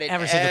laughed at it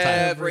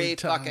every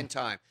fucking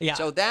time. Yeah.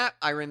 So that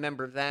I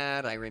remember.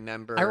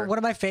 One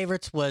of my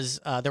favorites was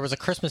there was a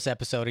Christmas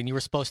episode, and you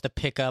were supposed to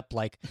pick up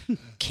like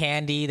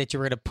candy that you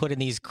were going to put in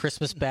these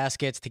Christmas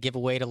baskets to give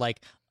away to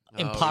like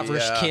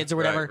impoverished kids or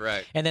whatever.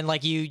 Right. And then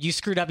like you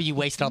screwed up and you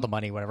wasted all the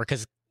money, whatever,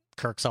 because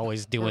Kirk's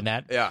always doing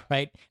that. Yeah.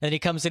 Right. And then he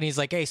comes in, and he's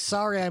like, "Hey,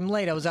 sorry I'm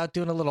late. I was out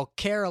doing a little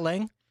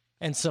caroling."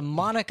 And some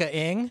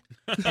Monica-ing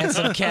and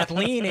some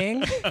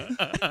Kathleen-ing. No.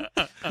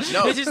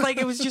 It's just like,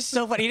 it was just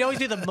so funny. He'd always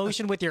do the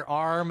motion with your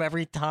arm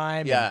every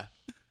time. Yeah.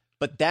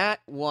 But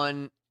that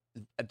one,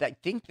 I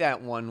think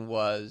that one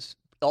was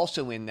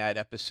also in that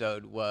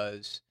episode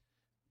was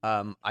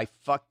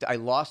I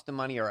lost the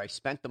money, or I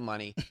spent the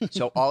money,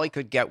 so all I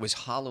could get was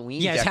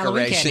Halloween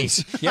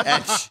decorations.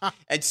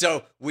 And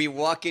so we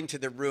walk into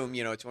the room.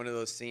 You know, it's one of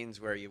those scenes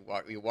where you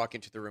walk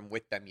into the room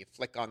with them, you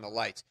flick on the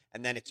lights,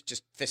 and then it's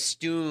just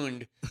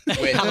festooned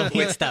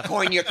with stuff.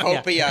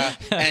 cornucopia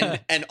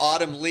and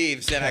autumn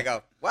leaves. And I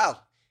go, "Wow,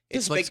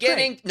 it's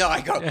beginning." Great. No,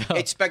 I go,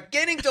 "It's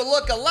beginning to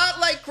look a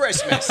lot like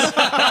Christmas."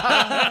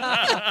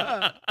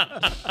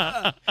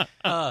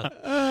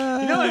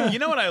 You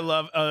know what I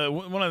love?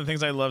 One of the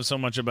things I love so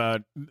much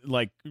about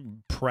like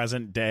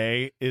present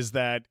day is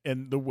that,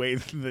 and the way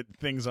that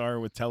things are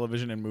with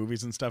television and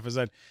movies and stuff, is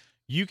that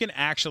you can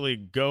actually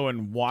go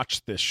and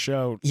watch this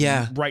show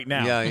right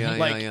now.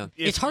 Yeah.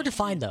 It's hard to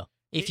find though.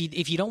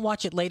 If you don't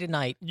watch it late at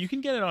night, you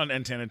can get it on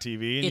Antenna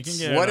TV. And you can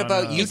get what it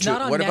about on, YouTube? It's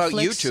not on What Netflix. about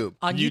YouTube?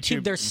 On YouTube,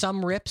 YouTube, there's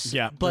some rips,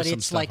 Yeah, but there's some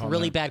it's stuff like on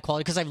really there. bad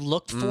quality because I've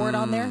looked for it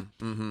on there,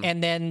 Mm-hmm.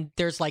 and then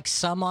there's like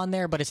some on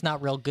there, but it's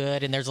not real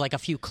good, and there's like a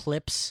few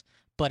clips,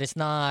 but it's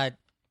not.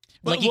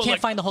 Like, you can't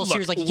find the whole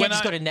series. Like, you can't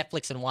just go to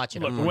Netflix and watch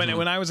it. Look,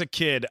 when I was a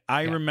kid,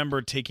 I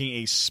remember taking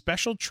a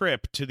special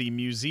trip to the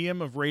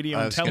Museum of Radio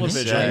and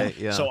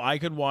Television so I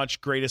could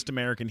watch Greatest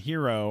American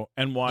Hero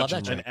and watch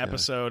an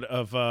episode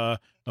of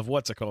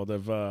what's it called,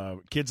 of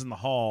Kids in the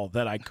Hall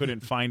that I couldn't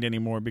find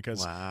anymore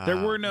because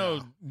there were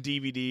no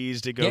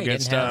DVDs to go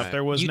get stuff.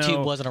 There was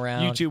YouTube wasn't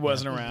around. YouTube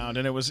wasn't around,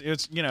 and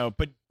it's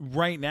but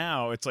right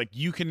now it's like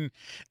you can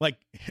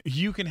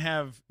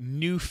have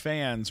new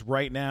fans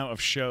right now of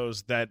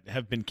shows that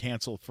have been canceled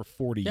for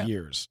 40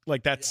 years.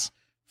 Like that's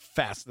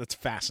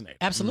fascinating.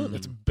 Absolutely.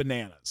 It's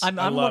bananas. I'm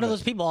one of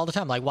those people all the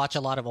time. Like, watch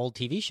a lot of old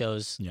TV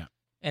shows. Yeah.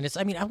 And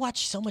I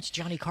watch so much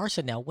Johnny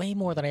Carson now, way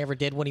more than I ever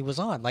did when he was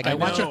on. Like, I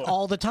watch it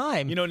all the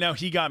time. You know, now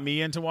he got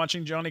me into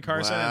watching Johnny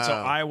Carson, and so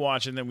I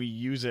watch, and then we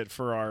use it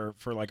for our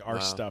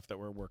stuff that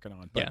we're working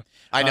on. But,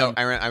 I know.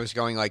 I was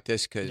going like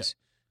this because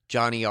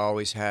Johnny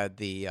always had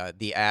the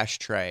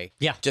ashtray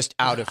just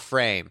out of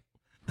frame.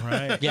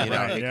 Right. Yeah. You know,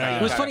 right, it- yeah.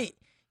 It was kinda- funny.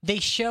 They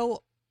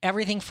show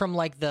everything from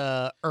like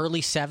the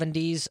early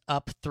 70s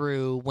up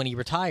through when he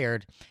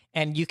retired,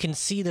 and you can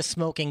see the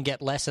smoking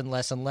get less and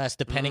less and less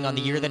depending on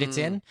the year that it's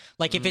in.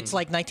 Like if it's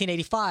like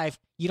 1985,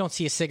 you don't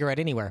see a cigarette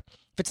anywhere.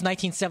 If it's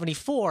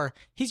 1974,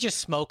 he's just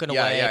smoking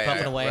away,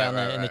 puffing away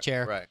in the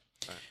chair. Right.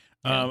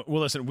 Well,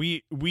 listen,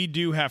 we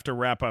do have to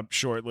wrap up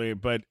shortly,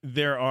 but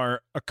there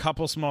are a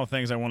couple small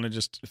things I want to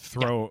just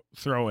throw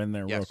in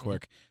there real Yes.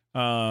 quick.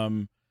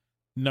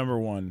 Number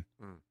one,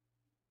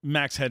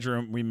 Max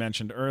Headroom, we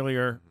mentioned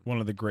earlier, one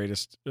of the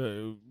greatest,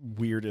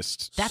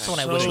 weirdest. That's when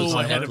I So wish it was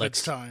on ahead of Netflix.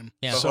 its time.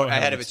 Yeah. So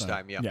ahead of its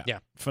time, yeah. Yeah.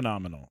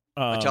 Phenomenal.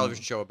 A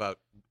television show about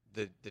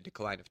the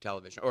decline of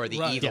television or the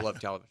Right. evil of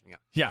television. Yeah.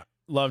 Yeah,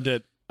 loved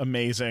it.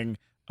 Amazing.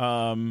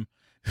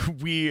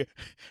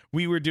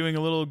 We were doing a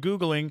little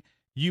Googling.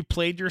 You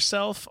played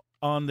yourself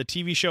on the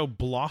TV show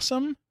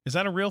Blossom. Is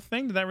that a real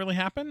thing? Did that really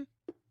happen?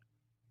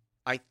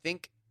 I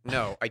think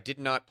no, I did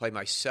not play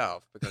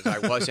myself because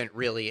I wasn't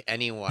really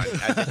anyone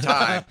at the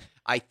time.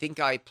 I think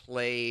I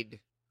played.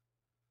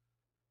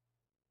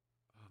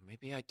 Oh,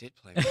 maybe I did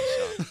play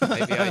myself.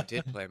 Maybe I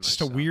did play myself.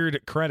 Just a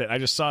weird credit. I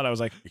just saw it. I was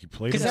like, he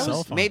played 'Cause that was-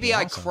 himself. on Maybe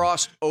I Blossom.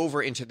 crossed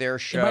over into their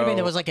show. It might have been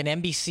there was like an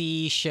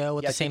NBC show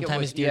at Yeah, I the same think it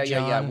time was- as Dear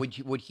John.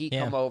 Yeah. Would he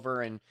Yeah. come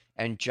over and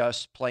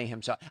just play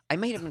himself? I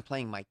may have been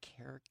playing my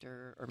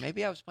character, or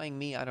maybe I was playing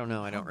me. I don't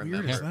know. I don't How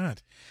remember. weird is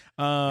that?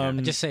 I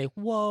just say,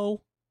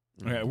 whoa.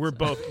 Yeah, we're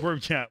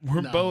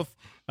No.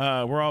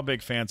 we're all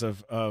big fans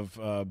of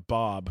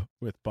Bob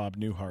with Bob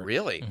Newhart.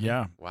 Really?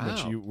 Yeah. Wow.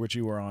 Which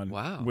you were on.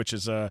 Wow. Which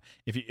is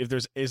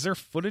is there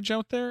footage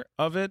out there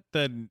of it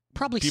that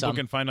Probably people some.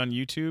 can find on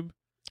YouTube?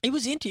 It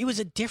was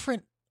a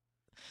different.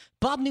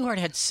 Bob Newhart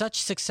had such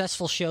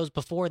successful shows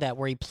before that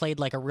where he played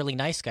like a really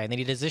nice guy, and then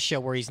he does this show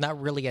where he's not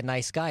really a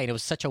nice guy, and it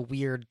was such a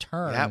weird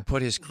turn. That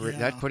put his career. Yeah.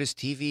 That put his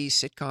TV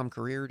sitcom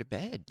career to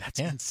bed. That's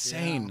Yeah.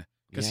 insane.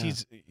 Because Yeah.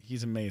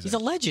 he's amazing. He's a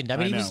legend. I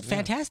mean, he I was know.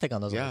 fantastic on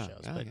those Yeah, other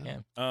shows. yeah, But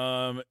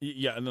yeah.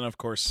 yeah. And then of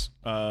course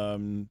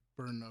Burn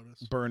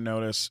Notice. Burn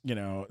Notice,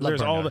 Love there's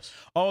Burn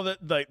all Notice.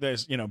 the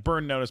there's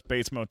Burn Notice,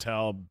 Bates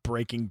Motel,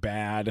 Breaking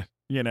Bad,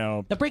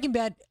 Now, Breaking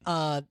Bad,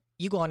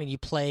 you go on and you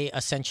play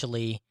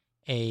essentially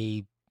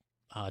a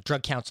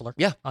drug counselor.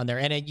 Yeah. On there,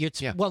 and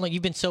Yeah. well,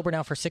 you've been sober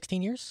now for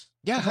 16 years.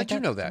 Yeah, Something how'd like you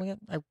know that? Something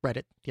like I read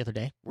it the other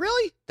day.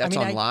 Really? That's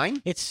mean,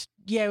 online? It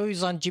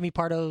was on Jimmy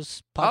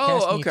Pardo's podcast. Oh,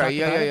 and he okay. talked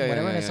Yeah, about yeah, it yeah, and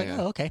whatever. yeah, And it's yeah, like,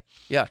 yeah. oh, okay.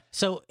 Yeah.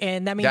 So,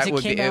 and that means That it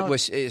would came be. out. It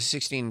was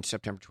 16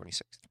 September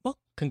 26th. Well,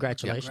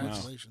 congratulations.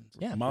 Congratulations.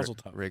 Yeah. Mazel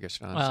tov.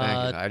 Registan. Uh,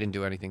 Thank you. I didn't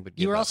do anything but.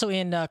 You give were up. also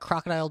in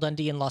Crocodile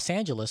Dundee in Los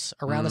Angeles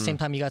around the same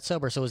time you got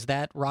sober. So is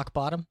that rock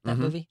bottom? That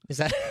movie? Is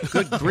that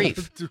Good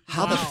grief!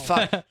 How the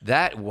fuck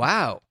that?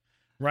 Wow!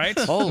 right?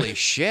 Holy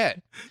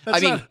shit! That's I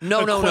mean,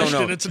 not no. a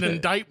question, It's an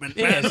indictment,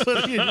 It man. is.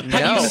 No.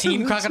 Have you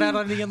seen Crocodile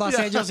Dundee in Los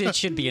Angeles? It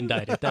should be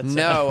indicted. That's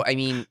No, I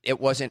mean it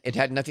wasn't. It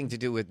had nothing to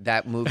do with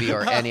that movie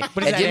or any. It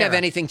But it's that didn't have era.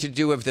 anything to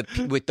do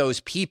with those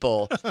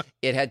people.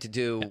 It had to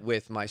do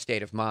with my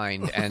state of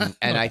mind, and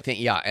I think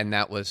and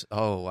that was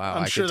wow.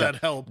 I'm I sure could tell-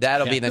 that helped.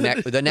 That'll be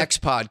the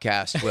next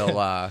podcast. Will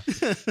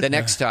the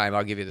next time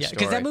I'll give you the story.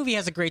 because that movie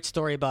has a great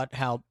story about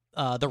how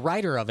the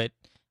writer of it,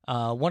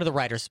 one of the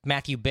writers,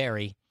 Matthew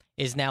Berry,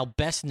 is now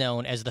best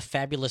known as the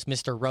fabulous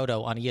Mr.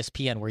 Roto on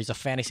ESPN, where he's a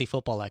fantasy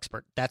football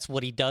expert. That's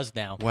what he does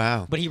now.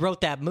 Wow. But he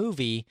wrote that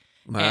movie,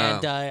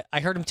 and I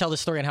heard him tell the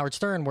story on Howard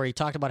Stern, where he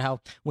talked about how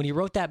when he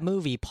wrote that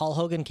movie, Paul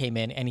Hogan came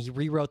in and he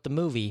rewrote the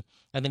movie,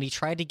 and then he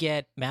tried to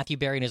get Matthew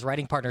Berry and his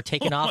writing partner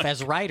taken off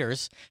as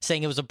writers,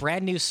 saying it was a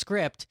brand new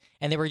script,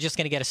 and they were just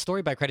going to get a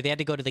story by credit. They had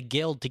to go to the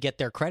Guild to get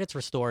their credits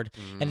restored,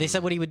 and they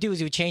said what he would do is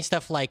he would change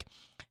stuff like,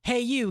 "Hey,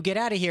 you, get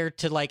out of here,"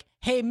 to like,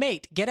 "Hey,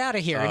 mate, get out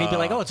of here," and he'd be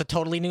like, "Oh, it's a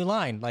totally new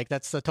line. Like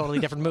that's a totally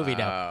different movie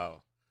now."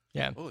 Wow.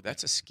 Yeah. Oh,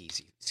 that's a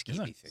skeezy thing.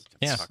 To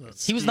Yeah. fucking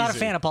He was not a Easy.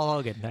 fan of Paul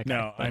Hogan. That guy.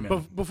 No, I know.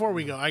 But before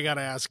we go, I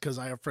gotta ask because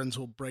I have friends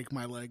who'll break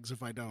my legs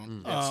if I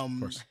don't. Yes, of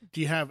course.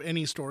 Do you have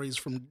any stories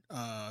from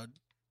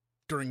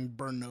during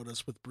Burn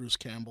Notice with Bruce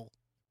Campbell?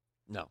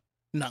 No.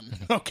 None.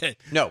 Okay.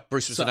 No,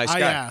 Bruce was So a nice I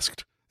guy.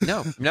 asked.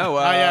 No.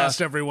 I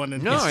asked everyone,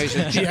 and no, he's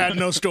a- he had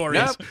no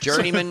stories. No,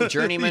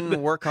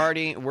 journeyman,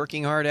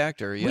 working hard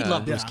actor. Yeah. We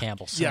love Bruce Yeah.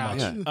 Campbell so Yeah.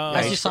 much. Yeah.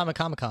 I just saw him at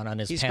Comic-Con on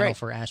his He's panel great.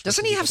 for Ash.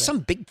 Doesn't versus he have Evil some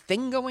big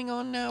thing going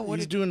on now?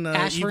 He's doing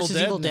Ash Evil versus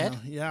Dead Evil now. Dead?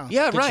 Yeah.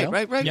 Yeah, Good right, show.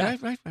 right.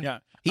 Yeah. Yeah.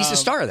 He's the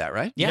star of that,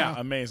 right? Dead? Yeah,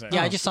 amazing.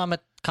 Yeah, I just saw him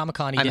at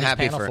Comic-Con. He I'm did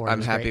happy his panel for. it. It I'm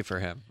was happy great. for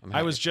him.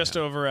 I was just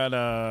over at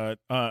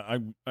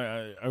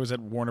I was at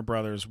Warner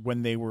Brothers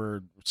when they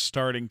were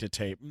starting to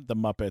tape the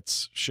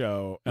Muppets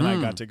show, and I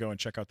got to go and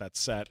check out that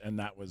set, and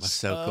that was That's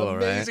so cool,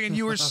 right? amazing. And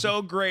you were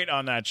so great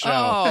on that show.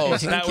 Oh,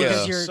 Is it thank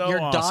because you. your So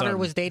daughter awesome.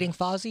 was dating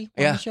Fozzie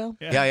on Yeah. the show?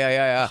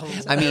 Yeah.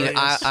 I mean,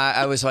 Hilarious.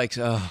 I was like,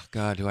 oh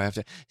God, do I have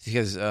to?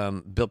 Because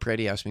Bill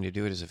Prady asked me to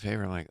do it as a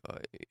favor. I'm like,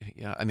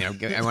 yeah. I mean,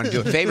 I want to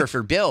do a favor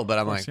for Bill, but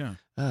I'm like, yeah.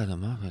 oh, the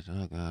Muppets.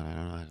 Oh God, I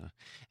don't know.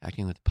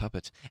 Acting with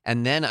puppets.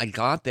 And then I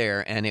got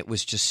there, and it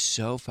was just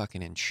so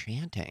fucking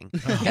enchanting.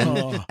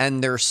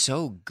 And they're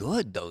so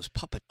good. Those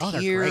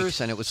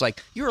puppeteers, and it was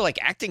like you were like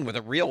acting with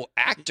a real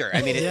actor.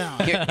 I mean,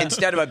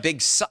 instead of a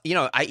big sock,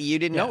 you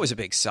didn't know it was a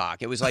big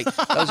sock. It was like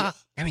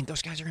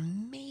those guys are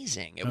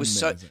amazing. It was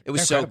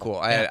so cool.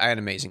 I had an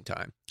amazing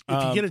time.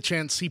 If you get a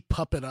chance, see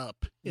Puppet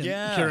Up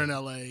here in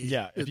LA.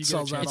 Yeah, it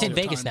sells out. It's in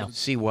Vegas now.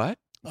 See what?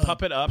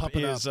 Puppet Up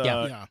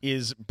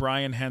is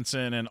Brian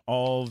Henson and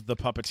all the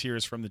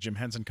puppeteers from the Jim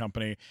Henson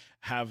Company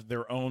have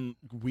their own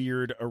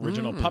weird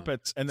original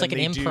puppets, and it's then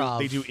like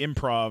they do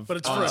improv, but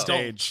it's on for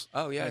stage.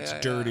 Adults. Oh yeah, it's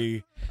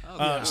dirty.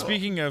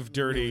 Speaking of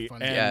dirty,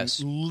 Really and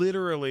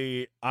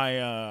literally,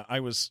 I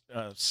was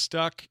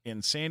stuck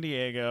in San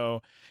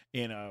Diego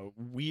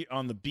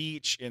on the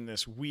beach in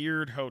this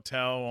weird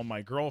hotel while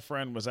my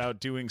girlfriend was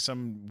out doing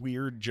some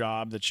weird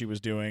job that she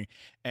was doing,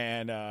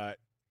 and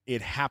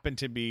it happened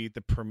to be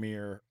the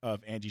premiere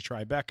of Angie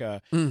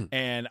Tribeca,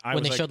 and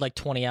when they showed like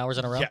 20 hours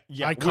in a row.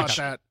 Yeah, I caught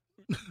that.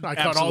 I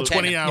caught all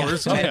 20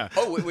 hours. Yeah.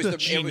 Oh, it was the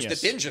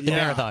binge-a-thon. The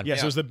marathon.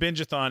 Yes, it was the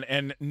binge-a-thon,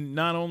 and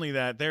not only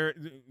that,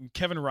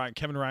 Kevin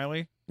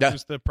Riley,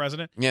 who's the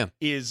president,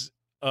 is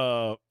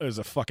a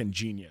fucking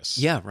genius.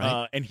 Yeah,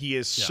 right. And he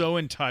is so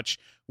in touch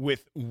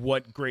with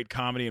what great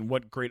comedy and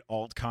what great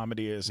alt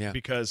comedy is,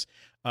 because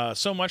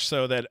so much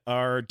so that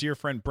our dear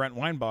friend Brent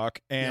Weinbach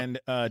and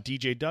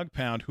DJ Doug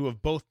Pound, who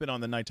have both been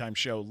on the nighttime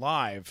show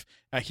live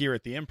here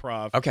at the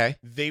Improv,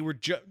 they were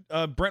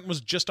Brent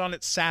was just on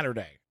it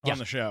Saturday on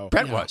the show.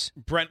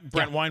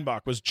 Brent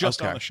Weinbach was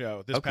just on the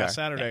show this past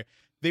Saturday. Yeah.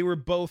 They were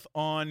both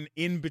on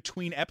in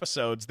between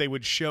episodes. They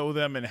would show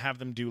them and have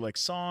them do like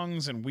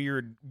songs and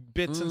weird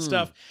bits and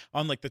stuff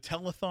on like the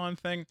telethon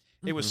thing.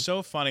 It was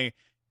so funny.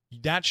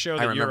 That show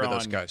that you're on,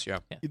 those guys. Yeah,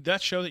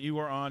 that show that you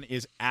were on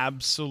is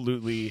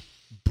absolutely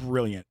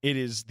brilliant. It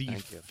is the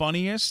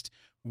funniest,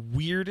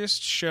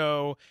 weirdest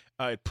show.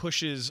 It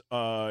pushes.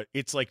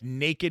 It's like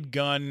Naked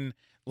Gun,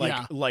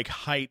 like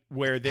height.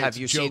 Where they have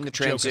you seen the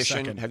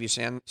transition? Have you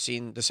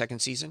seen the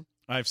second season?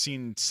 I've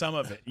seen some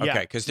of it.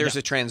 Okay, because there's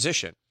a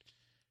transition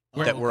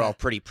that we're all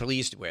pretty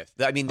pleased with.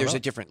 I mean, there's a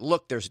different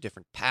look, there's a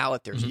different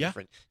palette, there's a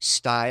different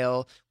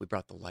style. We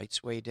brought the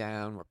lights way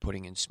down. We're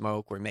putting in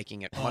smoke. We're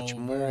making it much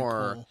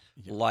more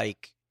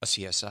like a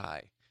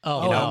CSI.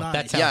 Oh, nice.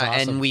 That sounds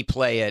awesome. And we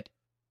play it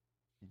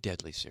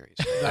deadly serious.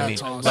 I mean,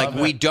 awesome. Like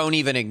we don't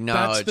even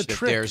acknowledge that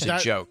there's a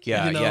joke.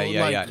 Yeah.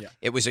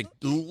 It was a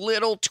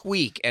little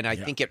tweak, and I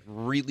think it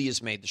really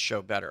has made the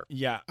show better.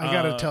 Yeah, I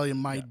got to tell you,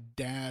 my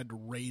dad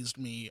raised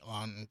me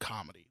on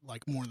comedy,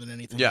 like more than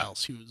anything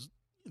else.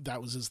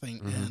 That was his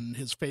thing, and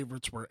his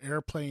favorites were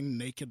Airplane,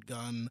 Naked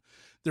Gun.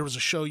 There was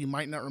a show you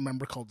might not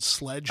remember called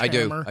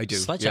Sledgehammer. I do.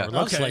 Sledgehammer.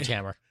 Love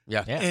Sledgehammer.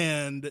 Yeah.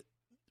 And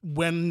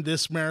when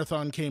this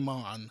marathon came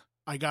on,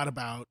 I got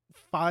about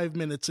 5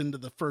 minutes into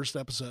the first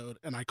episode,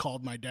 and I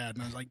called my dad,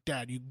 and I was like,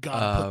 "Dad, you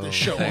gotta put this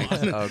show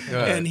on."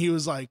 Good. And he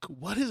was like,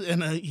 "What is?"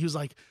 And he was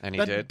like,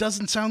 "That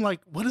doesn't sound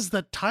like. What does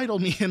that title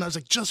mean?" And I was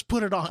like, "Just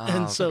put it on."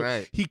 And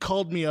so he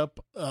called me up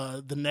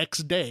the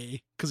next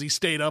day because he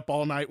stayed up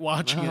all night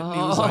watching it. And he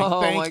was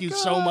like, "Thank you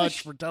so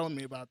much for telling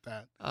me about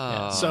that."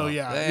 So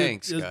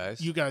thanks,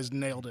 guys. You guys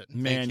nailed it.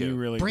 Man, you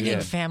really bringing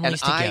did.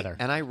 families together.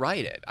 And I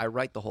write it. I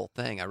write the whole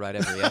thing. I write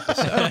every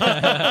episode.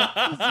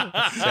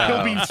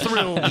 He'll be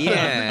thrilled.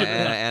 Yeah,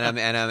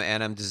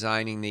 and I'm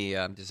designing the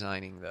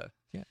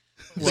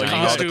the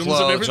costumes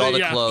and everything. All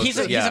the clothes. He's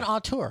an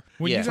auteur.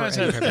 When you guys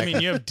have, I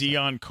mean, you have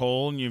Dion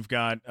Cole, and you've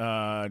got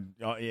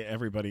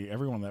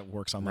everyone that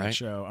works on that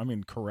show. I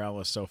mean,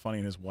 Carell is so funny,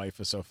 and his wife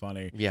is so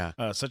funny. Yeah,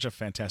 such a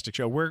fantastic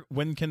show.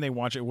 When can they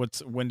watch it?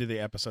 When do the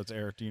episodes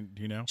air? Do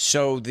you know?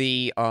 So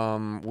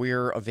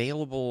we're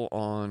available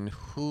on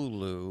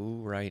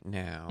Hulu right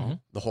now.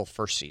 The whole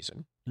first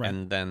season. Right.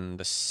 And then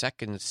the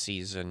second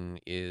season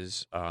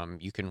is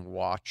you can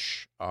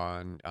watch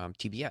on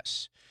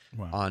TBS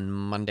on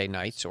Monday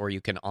nights, or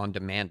you can on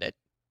demand it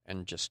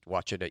and just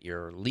watch it at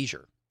your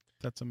leisure.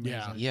 That's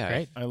amazing. Yeah.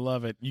 Great. I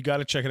love it. You got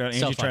to check it out.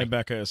 Angie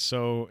Tribeca is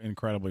so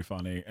incredibly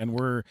funny. And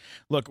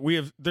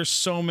there's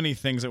so many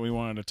things that we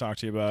wanted to talk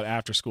to you about,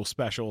 after school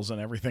specials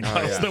and everything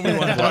else that we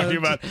want to talk to you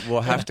about.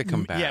 We'll have to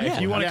come back. Yeah, if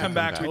you want to come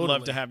back, we'd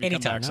love to have you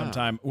come back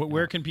sometime.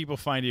 Where can people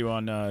find you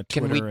on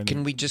Twitter?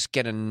 Can we just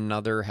get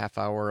another half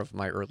hour of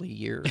my early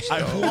years?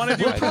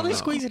 We'll probably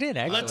squeeze it in,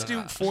 actually. Let's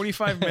do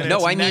 45 minutes.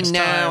 No, I mean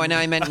now, and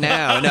I meant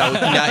now. No,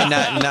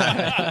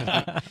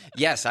 not.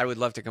 Yes, I would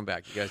love to come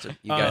back. You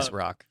guys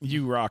rock.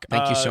 You rock.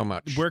 Thank you so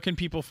much. Where can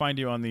people find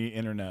you on the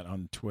internet,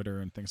 on Twitter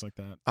and things like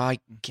that? I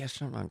guess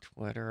I'm on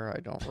Twitter. I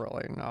don't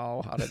really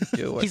know how to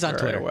do it. He's on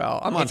Twitter. Well,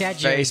 I'm it's on at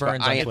Jere Facebook.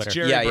 Burns on Twitter.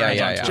 Jere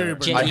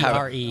Burns.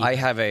 Jere. I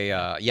have a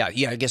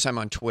I guess I'm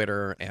on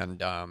Twitter,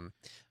 and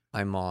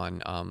I'm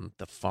on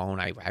the phone.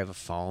 I have a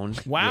phone.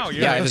 Wow. I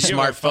have a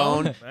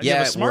smartphone.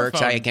 It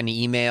works. I can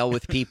email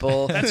with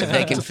people.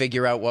 They can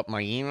figure out what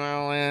my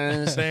email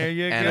is. There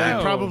you go.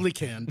 I probably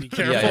can. Be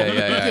careful.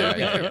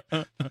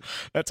 Yeah.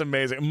 That's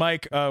amazing.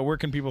 Mike, where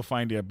can people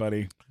find you,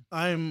 buddy?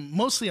 I'm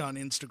mostly on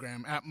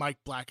Instagram at Mike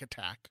Black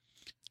Attack.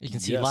 You can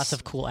see Yes. lots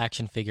of cool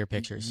action figure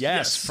pictures.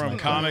 Yes, from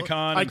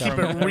Comic-Con. I keep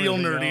it real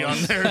nerdy on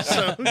there,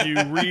 so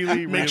You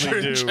really, make sure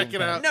really and do. check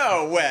it out.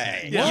 No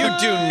way. Yeah. You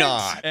do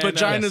not. And,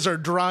 Vaginas are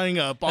drying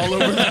up all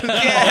over all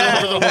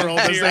over the world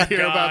as Dear they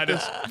hear about God.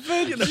 this.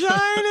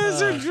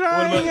 Vaginas are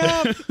drying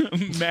up.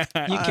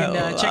 Matt. You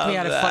can check me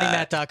out at love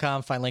that.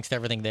 funnymatt.com, find links to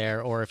everything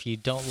there. Or if you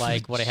don't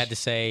like what I had to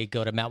say,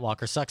 go to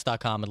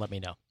mattwalkersucks.com and let me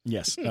know.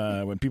 Yes,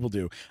 when people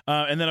do.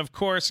 And then, of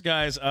course,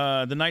 guys,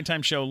 the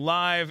Nighttime Show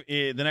Live,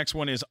 the next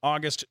one is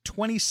August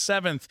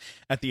 27th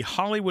at the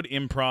Hollywood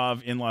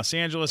Improv in Los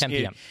Angeles. 10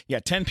 p.m.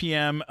 10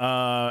 p.m.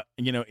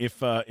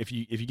 If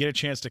you get a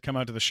chance to come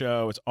out to the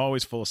show, it's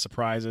always full of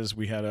surprises.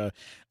 We had a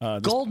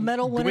Gold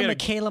medal we winner had a-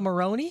 Michaela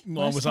Maroney.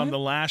 Well, was on the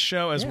last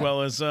show, as Yeah.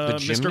 well as Mr.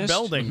 gymnast?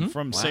 Belding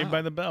from Wow. Saved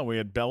by the Bell. We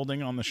had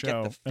Belding on the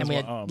show. as And we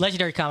had well.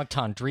 legendary comic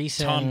Tom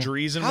Dreesen. Tom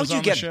Dreesen How'd was you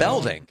on get the show.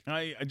 Belding?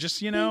 I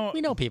just, We know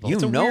people. You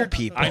it's a know weird-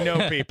 people. I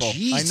know people.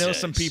 I know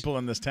some Jesus. people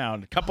in this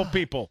town. A couple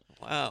people.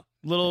 Wow.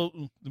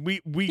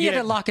 We He get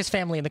had to lock his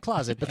family in the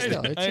closet, but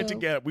still. I had to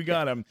get. We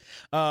got him.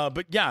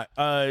 But yeah,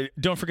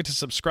 don't forget to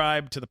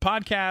subscribe to the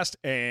podcast,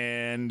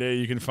 and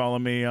you can follow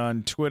me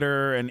on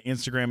Twitter and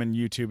Instagram and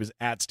YouTube is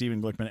at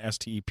Stephen Glickman,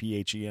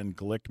 STEPHEN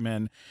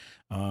Glickman.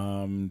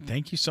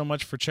 Thank you so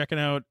much for checking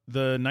out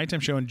the Nighttime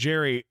Show. And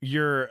Jerry,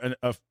 you're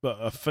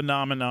a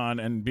phenomenon,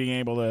 and being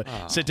able to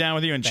sit down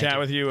with you and chat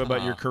with you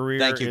about your career.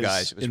 Thank you, is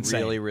guys. It was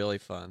insane. really, really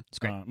fun. It's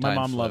great. My Time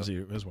mom flew. loves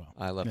you as well.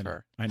 I love You know,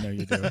 her. I know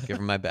you do. Give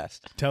her my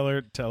best. Tell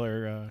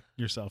her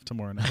yourself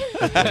tomorrow night.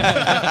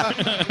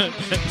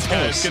 Thanks,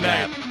 guys. Good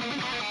night.